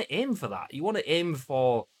don't want to aim for that. You want to aim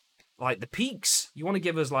for like the peaks. You want to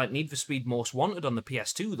give us like Need for Speed Most Wanted on the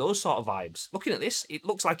PS2, those sort of vibes. Looking at this, it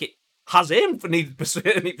looks like it has aimed for Need for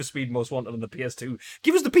Speed Most Wanted on the PS2.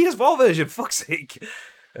 Give us the PS4 version, fuck's sake.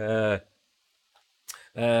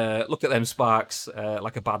 Look at them sparks,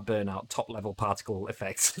 like a bad burnout, top level particle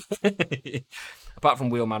effect. Apart from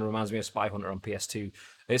Wheelman, reminds me of Spy Hunter on PS2.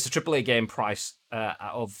 It's a AAA game price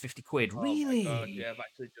of 50 quid. Really? Oh my God, yeah,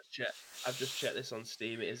 I've just checked this on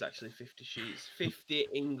Steam. It is actually 50 sheets, 50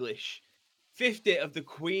 English, 50 of the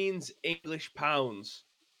Queen's English pounds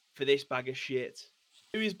for this bag of shit.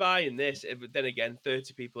 Who is buying this? But then again,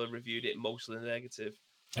 30 people have reviewed it, mostly negative.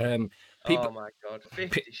 People, oh my God,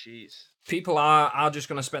 50 sheets. People are just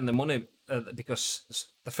going to spend the money because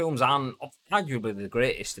the films aren't arguably the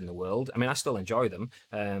greatest in the world. I mean, I still enjoy them,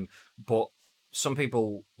 but some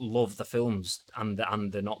people love the films and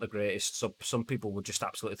they're not the greatest. So some people would just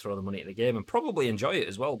absolutely throw the money at the game and probably enjoy it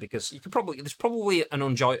as well, because there's probably an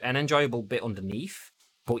enjoyable bit underneath,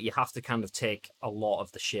 but you have to kind of take a lot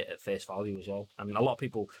of the shit at face value as well. I mean, a lot of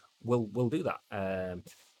people will do that.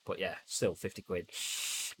 But yeah, still 50 quid.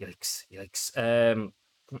 Yikes.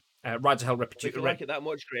 Ride to Hell If you like it that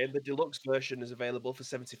much, Graham, the deluxe version is available for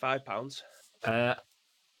 £75.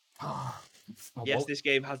 Yes, this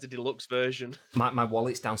game has the deluxe version. My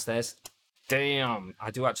wallet's downstairs. Damn, I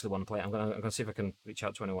do actually want to play it. I'm gonna see if I can reach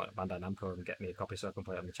out to anyone at Bandai Namco and get me a copy so I can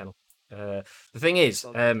play it on the channel. The thing is,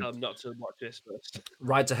 not to watch this first.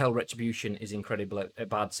 Ride to Hell Retribution is incredibly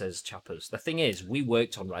bad, says Chappers. The thing is, we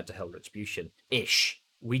worked on Ride to Hell Retribution-ish.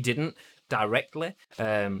 We didn't directly,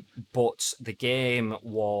 but the game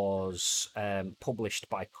was published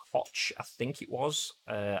by Koch, I think it was,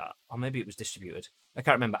 or maybe it was distributed. I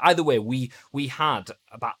can't remember. Either way, we had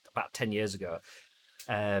about 10 years ago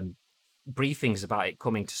briefings about it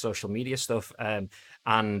coming to social media stuff, and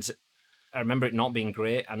I remember it not being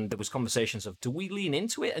great, and there was conversations of, do we lean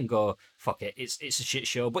into it and go, fuck it, it's a shit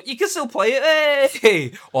show, but you can still play it,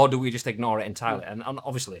 hey! Or do we just ignore it entirely? And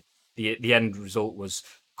obviously, the end result was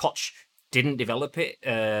Koch didn't develop it.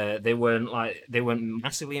 They weren't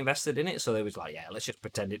massively invested in it, so they was like, yeah, let's just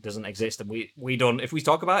pretend it doesn't exist, and we don't. If we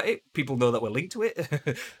talk about it, people know that we're linked to it.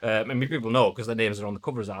 I mean, people know because their names are on the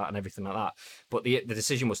covers art and everything like that. But the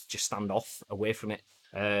decision was to just stand off away from it.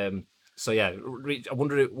 So yeah, I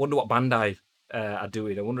wonder what Bandai are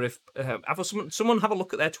doing. I wonder if someone have a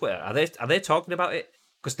look at their Twitter. Are they talking about it?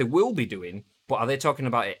 Because they will be doing, but are they talking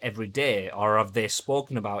about it every day, or have they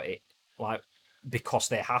spoken about it like because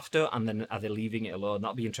they have to, and then are they leaving it alone?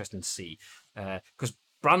 That'll be interesting to see. Because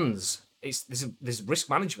brands, there's risk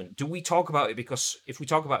management. Do we talk about it because if we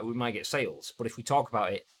talk about it, we might get sales, but if we talk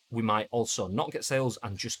about it, we might also not get sales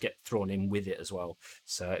and just get thrown in with it as well.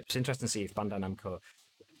 So it's interesting to see if Bandai Namco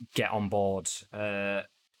get on board,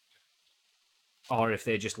 or if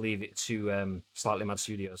they just leave it to Slightly Mad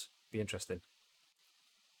Studios. Be interesting.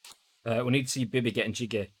 We need to see Bibby getting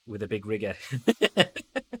jiggy with a big rigger.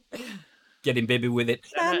 Getting Bibby with it.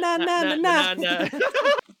 Na na na na na.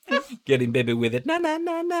 Getting Bibby with it. Na na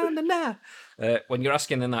na na na na. When you're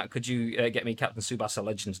asking in that, could you get me Captain Tsubasa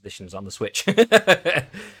Legends editions on the Switch?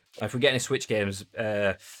 If we get any Switch games,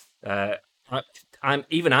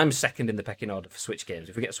 I'm second in the pecking order for Switch games.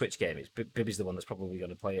 If we get a Switch game, Bibby's the one that's probably going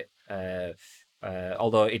to play it.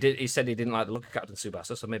 Although he said he didn't like the look of Captain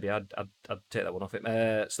Tsubasa, so maybe I'd take that one off him.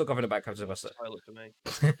 Still confident about Captain Tsubasa. For me.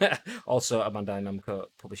 Also a Bandai Namco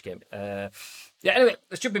published game. Anyway,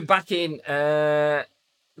 let's jump back in.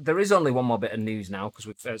 There is only one more bit of news now because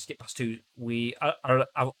we've skipped past two. I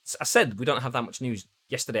said we don't have that much news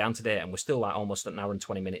yesterday and today, and we're still like almost an hour and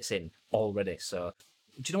 20 minutes in already. So,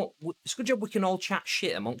 do you know what? It's a good job we can all chat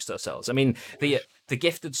shit amongst ourselves. I mean, the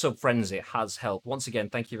gifted sub frenzy has helped. Once again,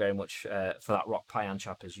 thank you very much for that rock pie and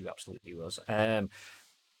Chappers. You absolutely was.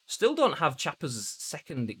 Still don't have Chappers'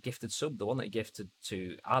 second gifted sub, the one that he gifted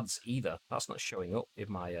to ads either. That's not showing up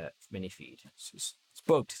in my mini feed. It's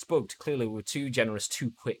bugged. It's bugged. Clearly, we're too generous,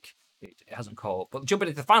 too quick. It hasn't caught up. But jumping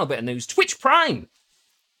into the final bit of news, Twitch Prime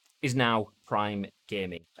is now Prime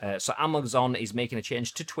Gaming. So Amazon is making a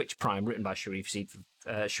change to Twitch Prime, written by Sharif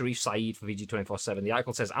Sharif Saeed for VG247. The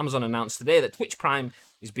article says Amazon announced today that Twitch Prime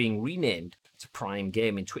is being renamed to Prime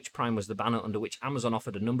Gaming. Twitch Prime was the banner under which Amazon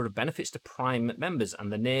offered a number of benefits to Prime members,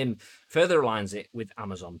 and the name further aligns it with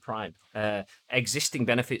Amazon Prime. Existing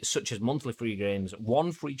benefits such as monthly free games,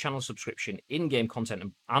 one free channel subscription, in-game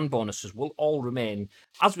content, and bonuses will all remain.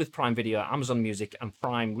 As with Prime Video, Amazon Music, and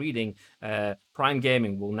Prime Reading, Prime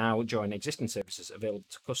Gaming will now join existing services available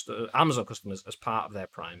to Amazon customers as part of their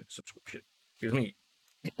Prime subscription. Excuse me.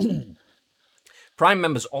 Prime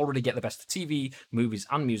members already get the best of TV, movies,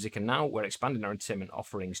 and music, and now we're expanding our entertainment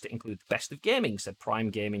offerings to include the best of gaming, said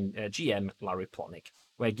Prime Gaming GM Larry Plotnick.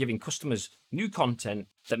 We're giving customers new content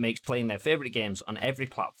that makes playing their favourite games on every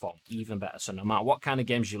platform even better. So no matter what kind of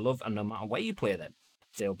games you love and no matter where you play them,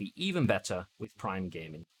 they'll be even better with Prime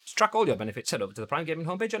Gaming. To track all your benefits, head over to the Prime Gaming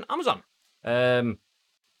homepage on Amazon. Do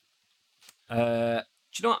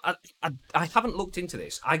you know what? I haven't looked into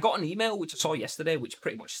this. I got an email which I saw yesterday, which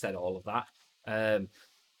pretty much said all of that.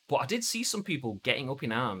 But I did see some people getting up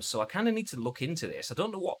in arms, so I kind of need to look into this. I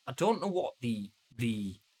don't know what the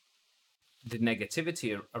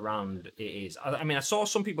negativity around it is. I mean, I saw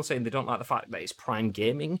some people saying they don't like the fact that it's Prime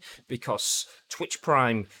Gaming because Twitch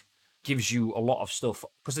Prime gives you a lot of stuff,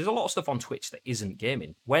 because there's a lot of stuff on Twitch that isn't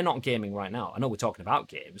gaming. We're not gaming right now. I know we're talking about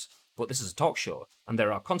games, but this is a talk show, and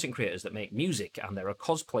there are content creators that make music, and there are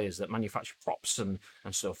cosplayers that manufacture props and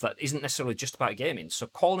stuff that isn't necessarily just about gaming. So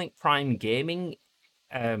calling it Prime Gaming,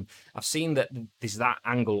 I've seen that there's that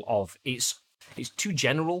angle of it's too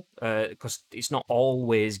general because it's not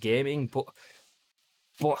always gaming, but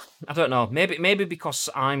I don't know. Maybe because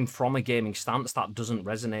I'm from a gaming stance, that doesn't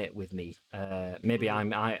resonate with me. Maybe I'm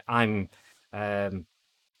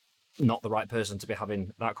not the right person to be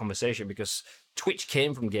having that conversation, because Twitch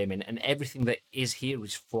came from gaming and everything that is here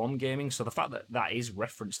is from gaming. So the fact that that is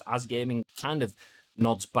referenced as gaming kind of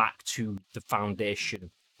nods back to the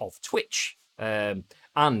foundation of Twitch. And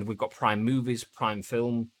we've got Prime Movies, Prime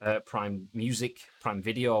Film, Prime Music, Prime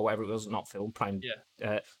Video, or whatever it was, not film, Prime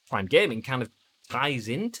Gaming kind of ties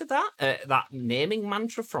into that naming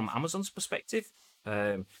mantra from Amazon's perspective.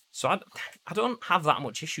 So I don't have that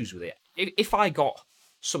much issues with it. If I got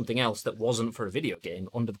something else that wasn't for a video game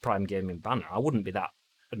under the Prime Gaming banner, I wouldn't be that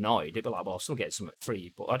annoyed. It'd be like, well, I'll still get something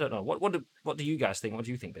free. But I don't know. What do you guys think? What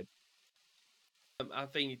do you think, babe? I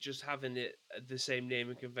think just having it the same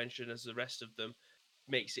naming convention as the rest of them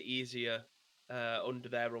makes it easier under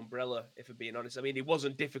their umbrella, if I'm being honest. I mean, it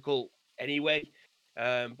wasn't difficult anyway,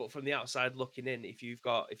 but from the outside looking in, if you're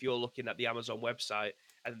looking at the Amazon website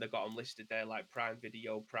and they've got them listed there like Prime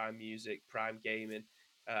Video, Prime Music, Prime Gaming,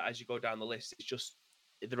 as you go down the list, it's just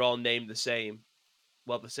they're all named the same.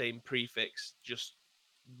 Well, the same prefix, just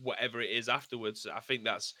whatever it is afterwards. I think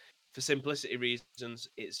that's, for simplicity reasons,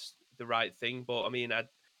 it's the right thing. But I mean, I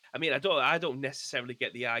don't necessarily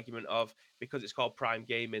get the argument of, because it's called Prime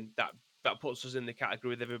Gaming, that puts us in the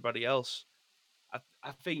category with everybody else.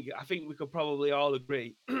 I think we could probably all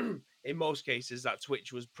agree in most cases that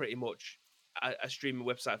Twitch was pretty much a streaming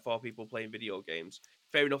website for people playing video games.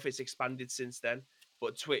 Fair enough, it's expanded since then,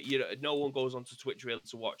 but Twitch, no one goes onto Twitch really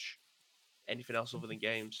to watch anything else other than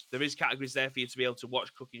games. There is categories there for you to be able to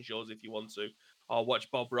watch cooking shows if you want to, or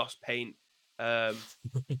watch Bob Ross paint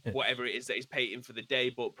whatever it is that he's painting for the day.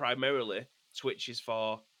 But primarily, Twitch is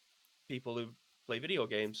for people who play video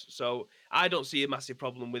games. So I don't see a massive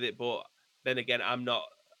problem with it. But then again, I'm not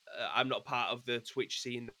part of the Twitch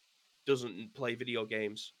scene that doesn't play video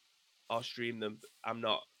games or stream them. I'm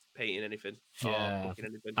not painting anything or cooking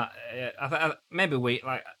anything. Maybe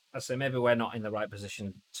maybe we're not in the right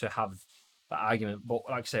position to have that argument. But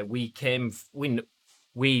like I say, we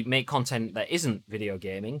make content that isn't video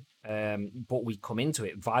gaming, but we come into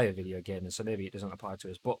it via video gaming, so maybe it doesn't apply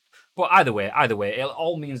to us. But either way, it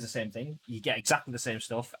all means the same thing. You get exactly the same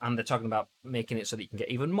stuff, and they're talking about making it so that you can get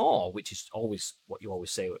even more, which is always what you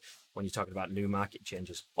always say when you're talking about new market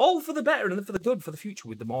changes. All for the better and for the good, for the future,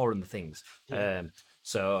 with the more and the things. Yeah.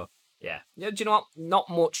 So yeah, do you know what? Not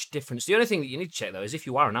much difference. The only thing that you need to check though is if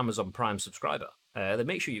you are an Amazon Prime subscriber, then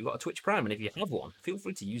make sure you've got a Twitch Prime, and if you have one, feel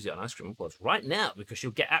free to use it on Ice Cream Uploads right now, because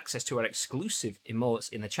you'll get access to our exclusive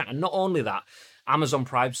emotes in the chat. And not only that, Amazon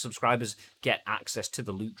Prime subscribers get access to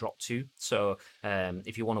the loot drop too. So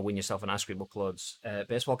if you want to win yourself an Ice Cream Uploads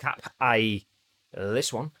baseball cap, i.e.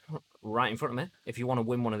 this one right in front of me, if you want to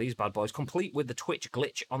win one of these bad boys, complete with the Twitch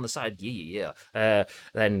glitch on the side, then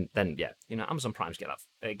yeah, Amazon Primes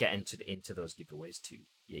get entered into those giveaways too.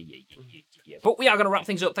 Yeah. But we are going to wrap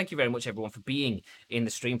things up. Thank you very much, everyone, for being in the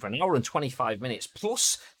stream for an hour and 25 minutes,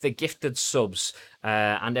 plus the gifted subs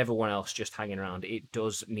and everyone else just hanging around. It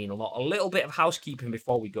does mean a lot. A little bit of housekeeping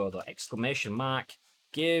before we go, though. !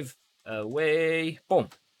 Give away. Boom.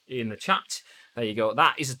 In the chat. There you go.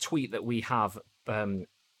 That is a tweet that we have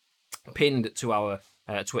pinned to our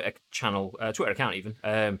Twitter channel, Twitter account even,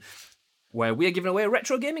 where we are giving away a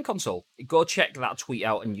retro gaming console. Go check that tweet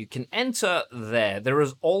out and you can enter there. There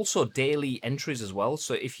is also daily entries as well.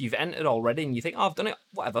 So if you've entered already and you think, oh, I've done it,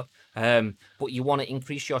 whatever, but you want to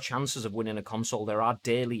increase your chances of winning a console, there are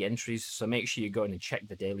daily entries. So make sure you go in and check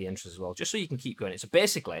the daily entries as well, just so you can keep going. So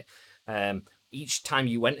basically, each time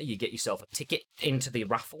you enter, you get yourself a ticket into the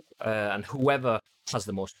raffle, and whoever has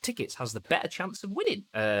the most tickets has the better chance of winning.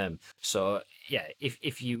 So yeah,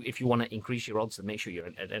 if you want to increase your odds, then make sure you're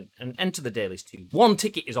and enter the dailies too. One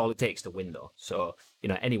ticket is all it takes to win, though. So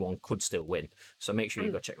anyone could still win. So make sure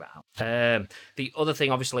you go check that out. The other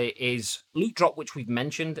thing, obviously, is loot drop, which we've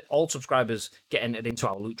mentioned. All subscribers get entered into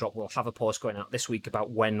our loot drop. We'll have a post going out this week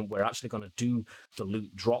about when we're actually going to do the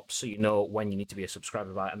loot drop, so you know when you need to be a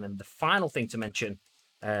subscriber by it. And then the final thing to mention,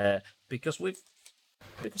 because we're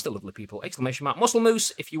still lovely people, ! Muscle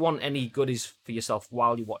Moose, if you want any goodies for yourself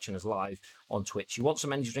while you're watching us live on Twitch, you want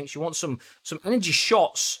some energy drinks, you want some energy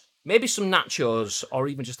shots, maybe some nachos, or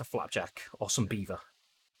even just a flapjack or some beaver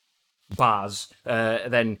bars,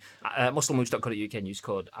 then musclemoose.co.uk and use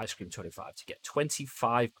code icecream25 to get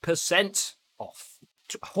 25% off.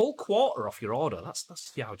 A whole quarter off your order.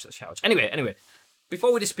 That's huge. That's huge. Anyway,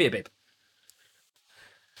 before we disappear, babe,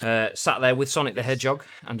 sat there with Sonic the Hedgehog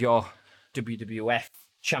and your WWF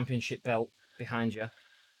Championship belt behind you.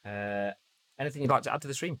 Anything you'd like to add to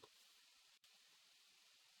the stream?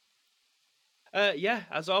 Yeah,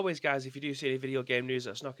 as always, guys, if you do see any video game news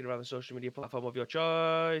that's knocking around the social media platform of your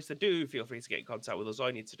choice, then do feel free to get in contact with us. All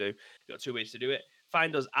you need to do, you've got 2 ways to do it.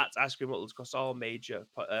 Find us at Ice Cream Buttons across all major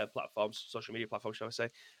platforms, social media platforms, shall I say.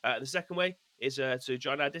 The second way is to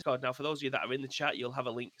join our Discord. Now, for those of you that are in the chat, you'll have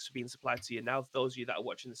a link being supplied to you now. For those of you that are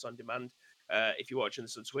watching this on demand, if you're watching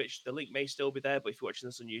this on Twitch, the link may still be there, but if you're watching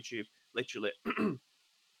this on YouTube, literally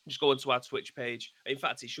just go onto our Twitch page. In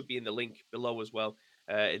fact, it should be in the link below as well,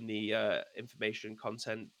 in the information,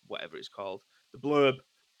 content, whatever it's called, the blurb.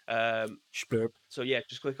 So yeah,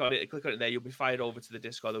 just click on it there. You'll be fired over to the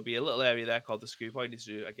Discord. There'll be a little area there called the Scoop. All you need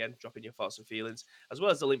to do, again, drop in your thoughts and feelings, as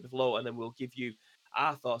well as the link below, and then we'll give you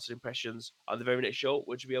our thoughts and impressions on the very next show,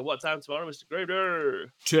 which will be at what time tomorrow, Mr.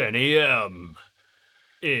 Grader? 10 a.m.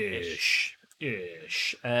 Ish.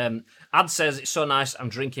 Ad says it's so nice. I'm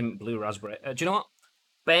drinking blue raspberry. Do you know what?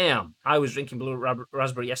 Bam! I was drinking blue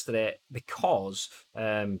raspberry yesterday because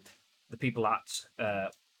the people at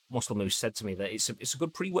Muscle Moose said to me that it's a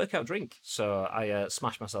good pre-workout drink. So I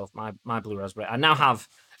smashed myself my blue raspberry. I now have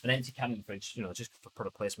an empty can in the fridge, just for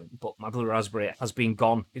product placement. But my blue raspberry has been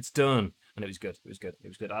gone. It's done, and it was good. It was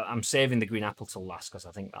good. I'm saving the green apple till last because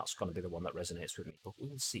I think that's going to be the one that resonates with me. But we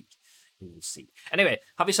will see. Anyway,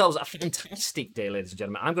 have yourselves a fantastic day, ladies and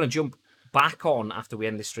gentlemen. I'm going to jump back on after we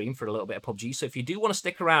end this stream for a little bit of PUBG. So if you do want to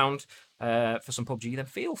stick around for some PUBG, then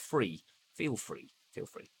feel free.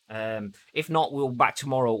 If not, we'll be back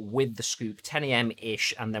tomorrow with the Scoop, 10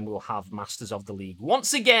 a.m.-ish, and then we'll have Masters of the League.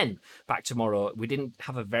 Once again, back tomorrow. We didn't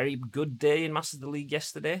have a very good day in Masters of the League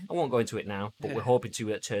yesterday. I won't go into it now, but we're hoping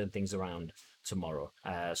to turn things around tomorrow.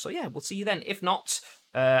 So yeah, we'll see you then. If not,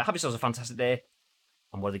 have yourselves a fantastic day.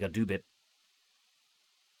 And what are they going to do, babe?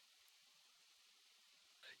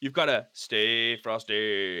 You've got to stay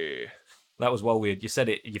frosty. That was well weird. You said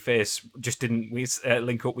it, your face just didn't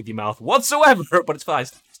link up with your mouth whatsoever, but it's fine.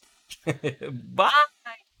 Bye!